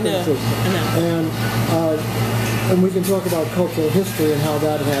differences. I know. And we can talk about cultural history and how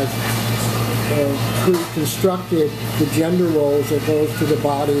that has constructed the gender roles that goes to the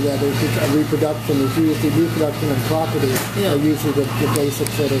body, that is reproduction is usually reproduction and property are usually the basic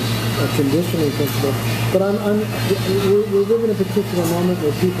sort of conditioning principle. But we live in a particular moment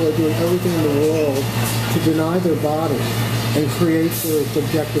where people are doing everything in the world to deny their body and create their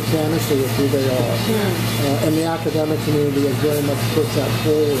subjective fantasy of who they are. And the academic community has very much put that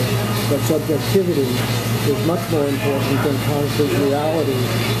forward, that subjectivity is much more important than concrete reality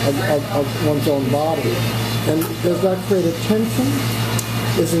of one's own body. And does that create a tension?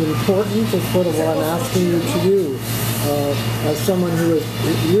 Is it important? Is sort of what I'm asking you to do, as someone who has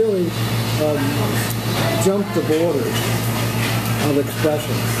really jumped the borders of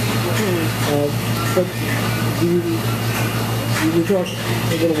expression. But we talked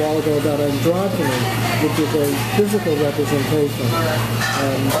a little while ago about androgyny, which is a physical representation.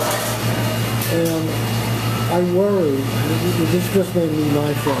 And I worry, this just made me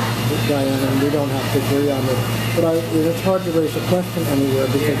my friend, Diane, and we don't have to agree on it, but it's hard to raise a question anywhere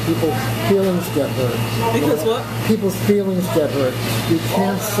because people's feelings get hurt. Because what? People's feelings get hurt. You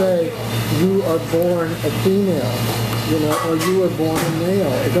can't say you are born a female, or you were born a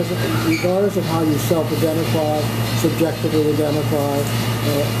male. It doesn't, regardless of how you self-identify, subjectively identify,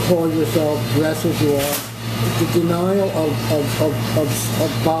 call yourself, dress as you are, the denial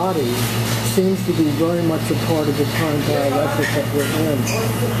of body seems to be very much a part of the current dialectic that we're in.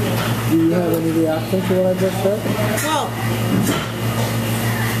 Do you have any reaction to what I just said? Well,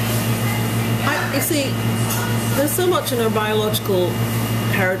 you see, there's so much in our biological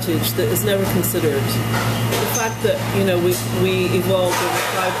heritage that is never considered. The fact that, we evolved over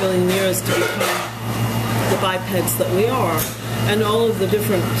 5 billion years to become the bipeds that we are, and all of the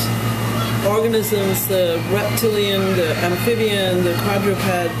different organisms, the reptilian, the amphibian, the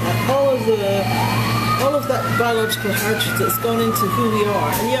quadruped, all of that biological heritage that's gone into who we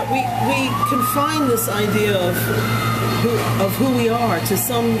are, and yet we confine this idea of who we are to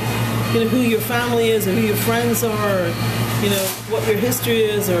some, who your family is, or who your friends are, or, what your history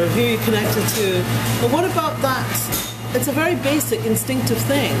is, or who you're connected to. But what about that? It's a very basic instinctive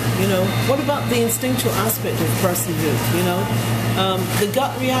thing, What about the instinctual aspect of personhood, the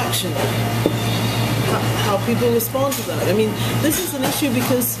gut reaction, how people respond to that. I mean, this is an issue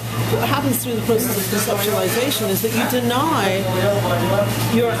because what happens through the process of conceptualization is that you deny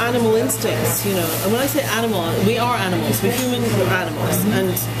your animal instincts, And when I say animal, we are animals, we're human, we're animals,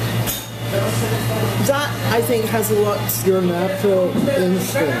 and that, I think, has a lot. Your natural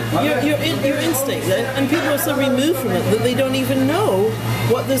instinct. Your instinct, and people are so removed from it that they don't even know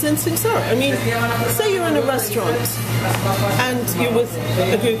what those instincts are. I mean, say you're in a restaurant and you're with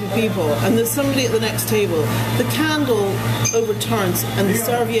a group of people, and there's somebody at the next table. The candle overturns and the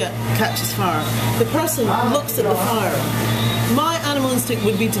serviette catches fire. The person looks at the fire. My animal instinct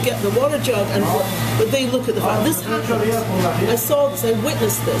would be to get the water jug, but they look at the fire. This happened. I saw this, I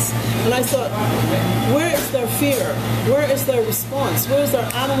witnessed this, and I thought, where is their fear? Where is their response? Where is their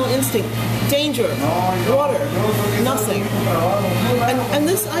animal instinct? Danger, water, nothing. And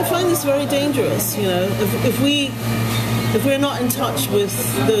this, I find this very dangerous. If we're not in touch with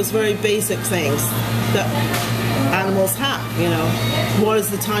those very basic things that animals have, what is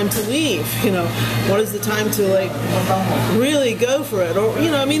the time to leave, what is the time to really go for it, or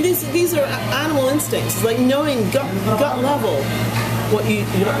these are animal instincts. It's like knowing gut level what you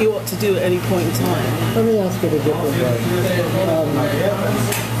ought to do at any point in time. Let me ask it a different way.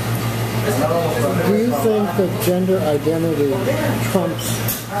 Do you think that gender identity trumps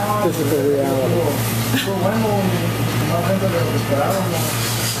physical reality?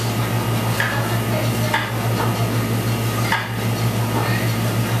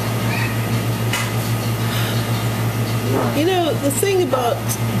 The thing about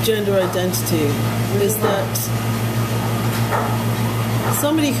gender identity is that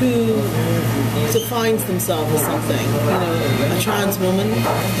somebody who defines themselves as something, a trans woman,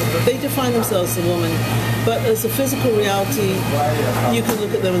 they define themselves as a woman, but as a physical reality, you can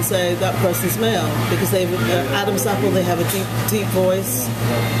look at them and say that person's male because they've Adam's apple, they have a deep voice.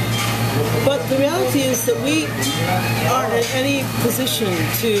 But the reality is that we aren't in any position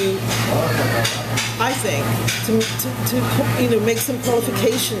to, I think, to make some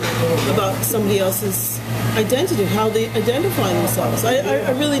qualification about somebody else's identity, how they identify themselves.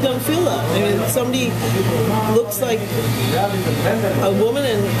 I really don't feel that. I mean, if somebody looks like a woman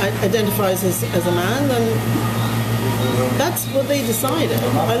and identifies as a man, then that's what they decided.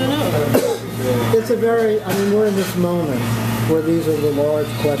 I don't know. It's we're in this moment where these are the large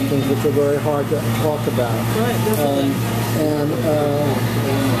questions which are very hard to talk about. Right, definitely.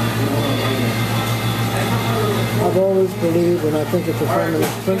 I've always believed, and I think it's a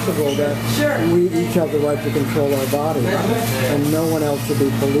feminist principle, that we each have the right to control our bodies, and no one else should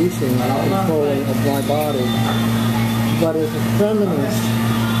be policing and controlling of my body. But as a feminist,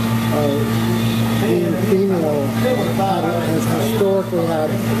 being female has historically had,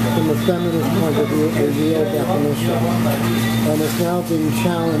 from a feminist point of view, a real definition. And it's now being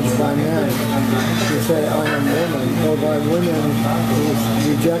challenged by men who say, I am woman, or by women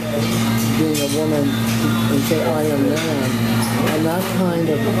who reject being a woman and say, I am man. And that kind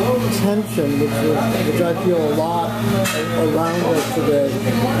of tension, which I feel a lot around us today,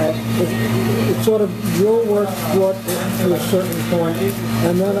 it's sort of your work brought to a certain point,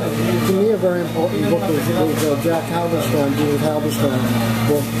 and then to me a very important book is Jack Halberstam, Judith Halberstam,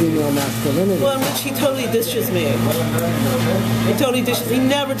 called Female Masculinity. Well, in which he totally dishes me. He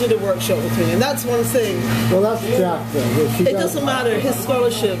never did a workshop with me, and that's one thing. Well, that's Jack, though. It doesn't matter. His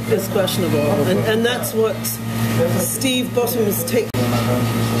scholarship is questionable, and that's what Steve Bottom's take.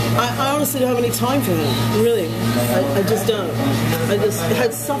 I honestly don't have any time for him, really. I just don't. I just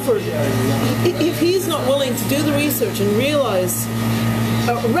had suffered. If he's not willing to do the research and realize,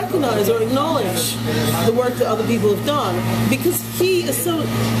 recognize or acknowledge the work that other people have done, because he is so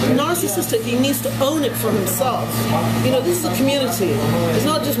narcissistic. He needs to own it for himself. You know, this is a community. It's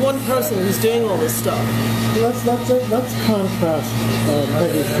not just one person who's doing all this stuff. Let's contrast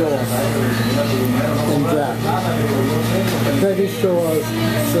Peggy Shaw and Jack. Peggy Shaw's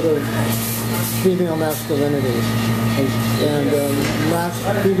sort of female masculinity and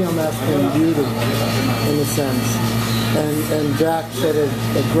female masculine beauty, in a sense, and Jack's sort of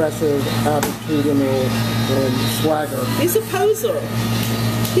aggressive, attitudinal, and swagger. He's a poser.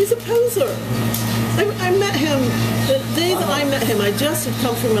 He's a poser. I met him, the day that I met him, I just had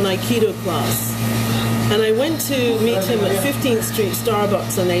come from an Aikido class. And I went to meet him at 15th Street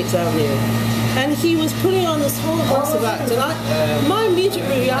Starbucks on 8th Avenue. And he was putting on this whole aggressive act. And my immediate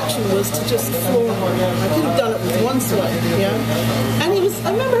reaction was to just floor him. I could have done it with one swipe, yeah? And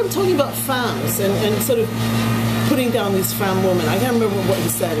I remember him talking about femmes and sort of putting down these femme women. I can't remember what he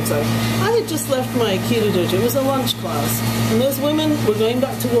said exactly. I had just left my Aikido dojo. It was a lunch class. And those women were going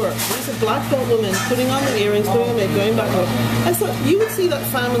back to work. These are black belt women putting on their earrings, putting on their going back to work. I thought, you would see that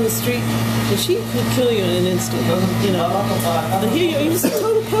femme in the street and she could kill you in an instant, you know. And here you're just a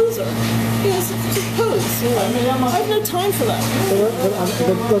total poser. You know, it's just pose, you know. I have no time for that.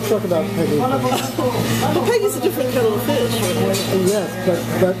 But let's talk about Peggy. But Peggy's a different kettle of fish. Really. Yes,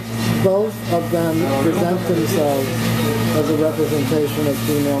 but both of them present themselves as a representation of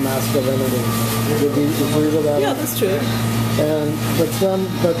female masculinity. Would you agree with that? Yeah, that's true.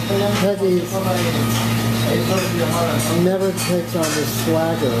 But Peggy never takes on the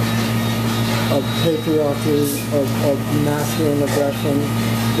swagger of patriarchy, of masculine aggression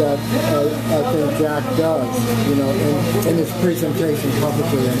that I think Jack does, you know, in his presentation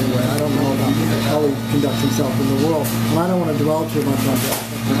publicly anyway. I don't know about how he conducts himself in the world, and I don't want to dwell too much on that.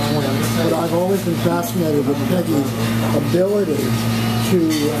 But I've always been fascinated with Peggy's ability to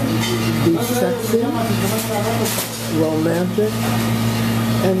be sexy, romantic,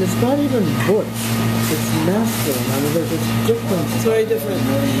 and it's not even butch. It's masculine. I mean, there's a difference. It's very different.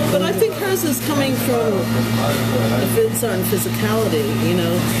 But I think hers is coming from a certain physicality, you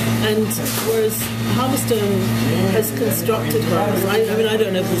know, and whereas Halberstam has constructed hers. I mean, I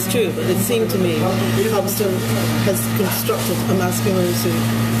don't know if it's true, but it seemed to me Halberstam has constructed a masculinity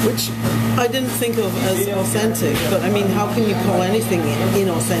which I didn't think of as authentic. But I mean, how can you call anything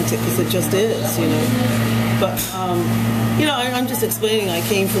inauthentic? Because it just is, you know. But, you know, I'm just explaining I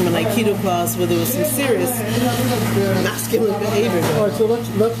came from an Aikido class where there was some serious masculine behavior. All right, so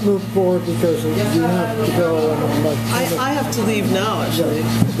let's move forward because you have to go. And I have to leave now, actually.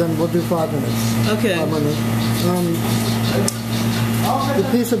 Yeah, then we'll do 5 minutes. Okay. 5 minutes. The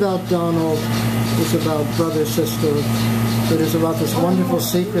piece about Donald is about brother-sister. It is about this wonderful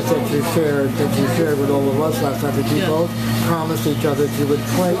secret that you shared with all of us last night, that you both promised each other that you would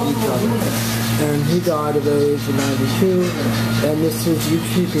play each other. And he died of age in 92, and this is you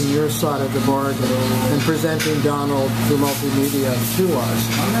keeping your side of the bargain and presenting Donald through multimedia to us.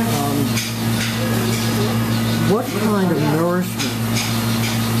 What kind of nourishment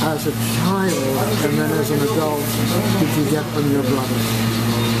as a child and then as an adult did you get from your brother?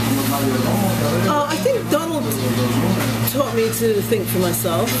 I think Donald taught me to think for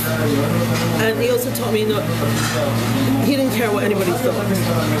myself, and he also taught me he didn't care what anybody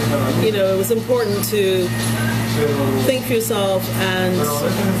thought. You know, it was important to think for yourself and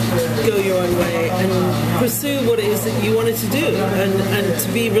go your own way and pursue what it is that you wanted to do, and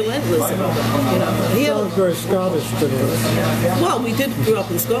to be relentless about it. You know, he sounds very Scottish to me. Well, we did grow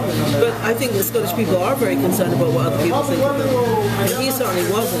up in Scotland, but I think the Scottish people are very concerned about what other people think of them. And he certainly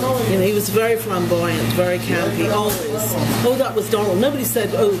wasn't. You know, he was very flamboyant, very campy, always. Oh, that was Donald. Nobody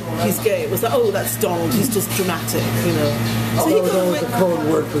said, oh, he's gay. It was like, oh, that's Donald. He's just dramatic. You know. So that was always a code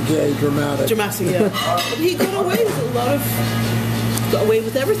word for gay, dramatic. Dramatic, yeah. But he got away with got away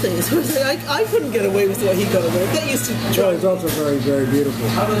with everything. I couldn't get away with what he got away with. That used to drive. Well, he's also very, very beautiful.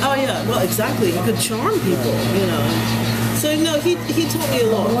 Oh yeah, well exactly. He could charm people, you know. So no, he taught me a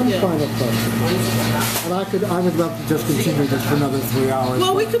lot. One final question, and I would love to just continue this for another 3 hours.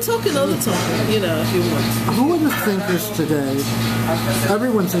 Well, we could talk another time, you know, if you want. Who are the thinkers today?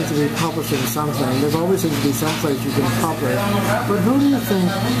 Everyone seems to be publishing something. There's always seems to be some place you can publish. But who do you think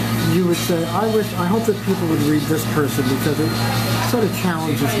you would say, I hope that people would read this person because it sort of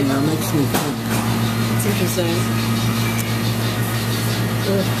challenges me or makes me think? It's interesting.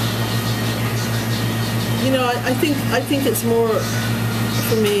 You know, I think it's more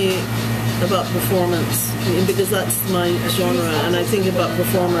for me about performance, because that's my genre, and I think about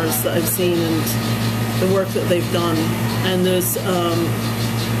performers that I've seen and the work that they've done. And there's,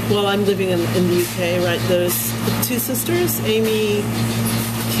 well, I'm living in the UK, right? There's two sisters, Amy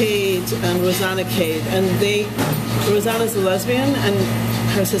Cade and Rosanna Cade, and Rosanna's a lesbian, and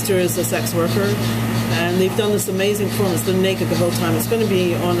her sister is a sex worker, and they've done this amazing performance. They're naked the whole time. It's going to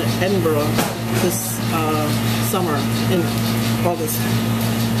be on Edinburgh this summer in August.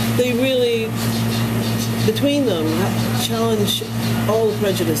 They really, between them, challenge all the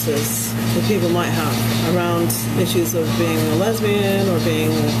prejudices that people might have around issues of being a lesbian or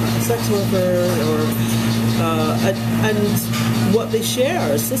being a sex worker, and what they share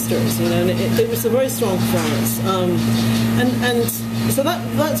as sisters. And it was a very strong performance. And so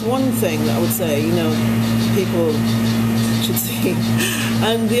that's one thing that I would say, people should see.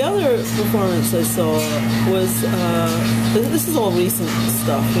 And the other performance I saw was, this is all recent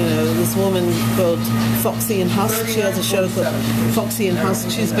stuff, this woman called Foxy and Husk. She has a show called Foxy and Husk.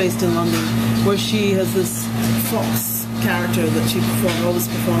 She's based in London, where she has this fox character that she performs, all these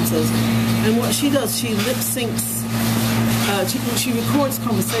performances. And what she does, she lip syncs, she records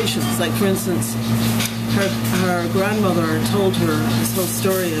conversations. Like, for instance, her grandmother told her this whole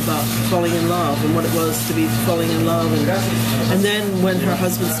story about falling in love and what it was to be falling in love, and then when her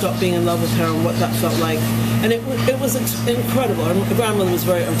husband stopped being in love with her and what that felt like. And it was incredible. Her grandmother was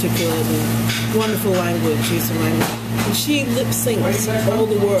very articulate and wonderful language, use of language. And she lip syncs all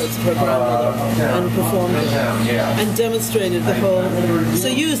the words of her grandmother and performed it and demonstrated the whole. So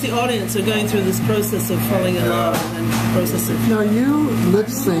you as the audience are going through this process of falling in love and process of. Now you lip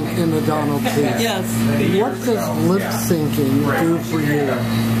sync in the Donald piece. Yes. What does lip syncing do for you?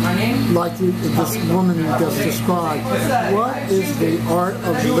 Like this woman you just described, what is the art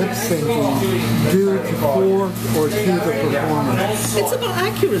of lip syncing do for or to the performer? It's about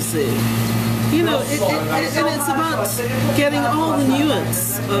accuracy. And it's about getting all the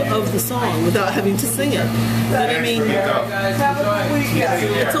nuance of the song without having to sing it. But I mean,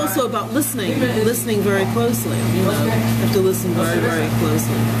 it's also about listening very closely. You have to listen very, very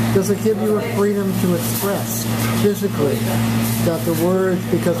closely. Does it give you a freedom to express physically that the words,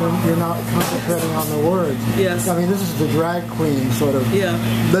 because you're not concentrating on the words? Yes. I mean, this is the drag queen sort of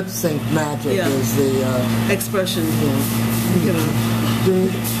lip sync magic is the expression.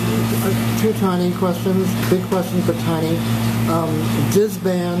 Two tiny questions, big questions but tiny.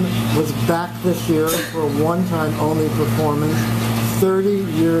 Disband was back this year for a one-time only performance. 30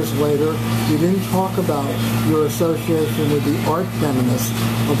 years later, you didn't talk about your association with the art feminists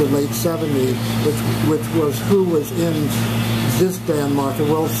of the late 70s, which was who was in Disband, Martha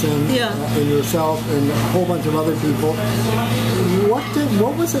Wilson, and yourself, and a whole bunch of other people.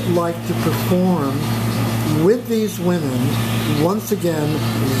 What was it like to perform with these women, once again,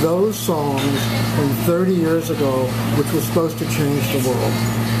 those songs from 30 years ago, which was supposed to change the world?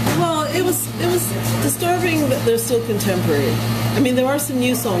 Well, it was disturbing that they're still contemporary. I mean, there are some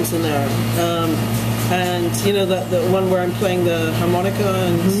new songs in there, and that the one where I'm playing the harmonica,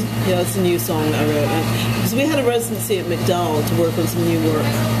 and it's a new song I wrote. Because we had a residency at McDowell to work on some new work.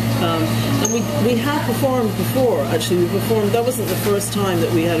 And we had performed before. Actually, we performed. That wasn't the first time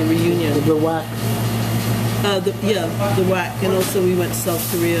that we had a reunion. The WAC. The WAC, and also we went to South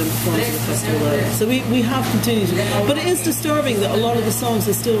Korea and performed at the festival there. So we have continued. But it is disturbing that a lot of the songs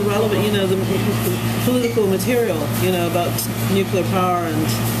are still relevant, the political material, about nuclear power, and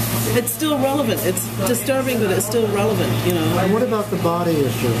it's still relevant. It's disturbing that it's still relevant, And what about the body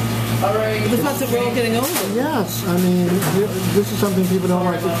issue? The fact that we're all getting older. Yes, I mean, this is something people don't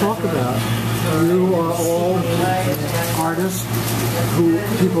like to talk about. You are all artists who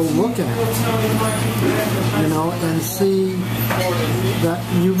people look at, and see that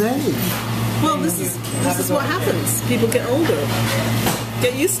you've aged. Well, this is what happens. People get older.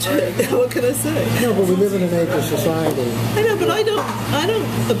 Get used to it. What can I say? No, but we live in an ageist society. I know, but I don't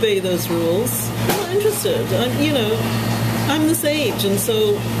obey those rules. I'm not interested. I'm this age, and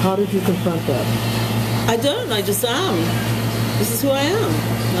so. How did you confront that? I don't. I just am. This is who I am.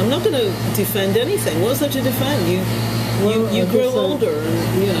 I'm not going to defend anything. What's there to defend? You grow older,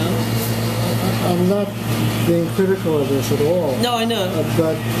 and I'm not being critical of this at all. No, I know.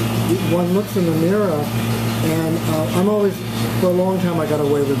 But one looks in the mirror, and I'm always, for a long time, I got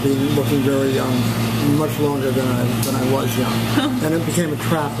away with looking very young, much longer than I was young, and it became a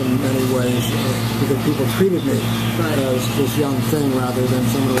trap in many ways because people treated me as this young thing rather than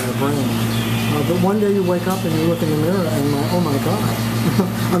someone with a brain. But one day you wake up and you look in the mirror and oh my God.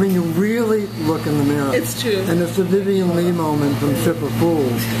 I mean, you really look in the mirror. It's true. And it's the Vivian Lee moment from Ship of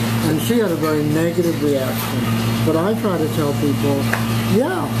Fools. And she had a very negative reaction. But I try to tell people,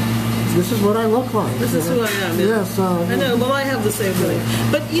 this is what I look like. This is who I am. Yes. I know. Well, I have the same thing.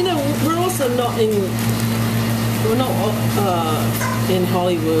 But, we're also not in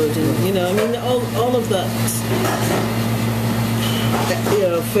Hollywood. And, all of that.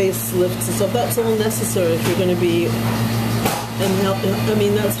 facelifts and stuff. That's all necessary if you're going to be. I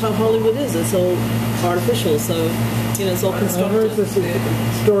mean, that's how Hollywood is. It's all artificial, so it's all I constructed. heard this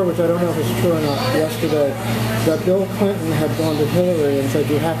story, which I don't know if it's true or not, yesterday, that Bill Clinton had gone to Hillary and said,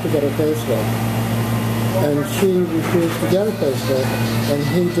 "You have to get a facelift," and she refused to get a facelift, and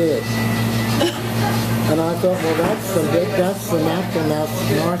he did. And I thought, well, that's the natural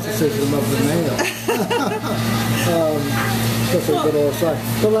narcissism of the male. Just a good old side.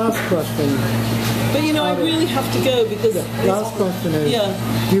 The last question. But I really have to go because. Last question is,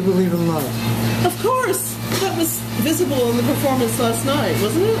 do you believe in love? Of course. That was visible in the performance last night,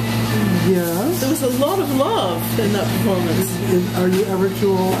 wasn't it? Yes. There was a lot of love in that performance. Are you ever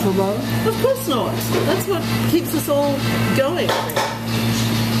too old to love? Of course not. That's what keeps us all going.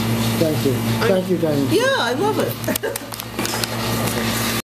 Thank you. Thank you, Diane. Yeah, I love it.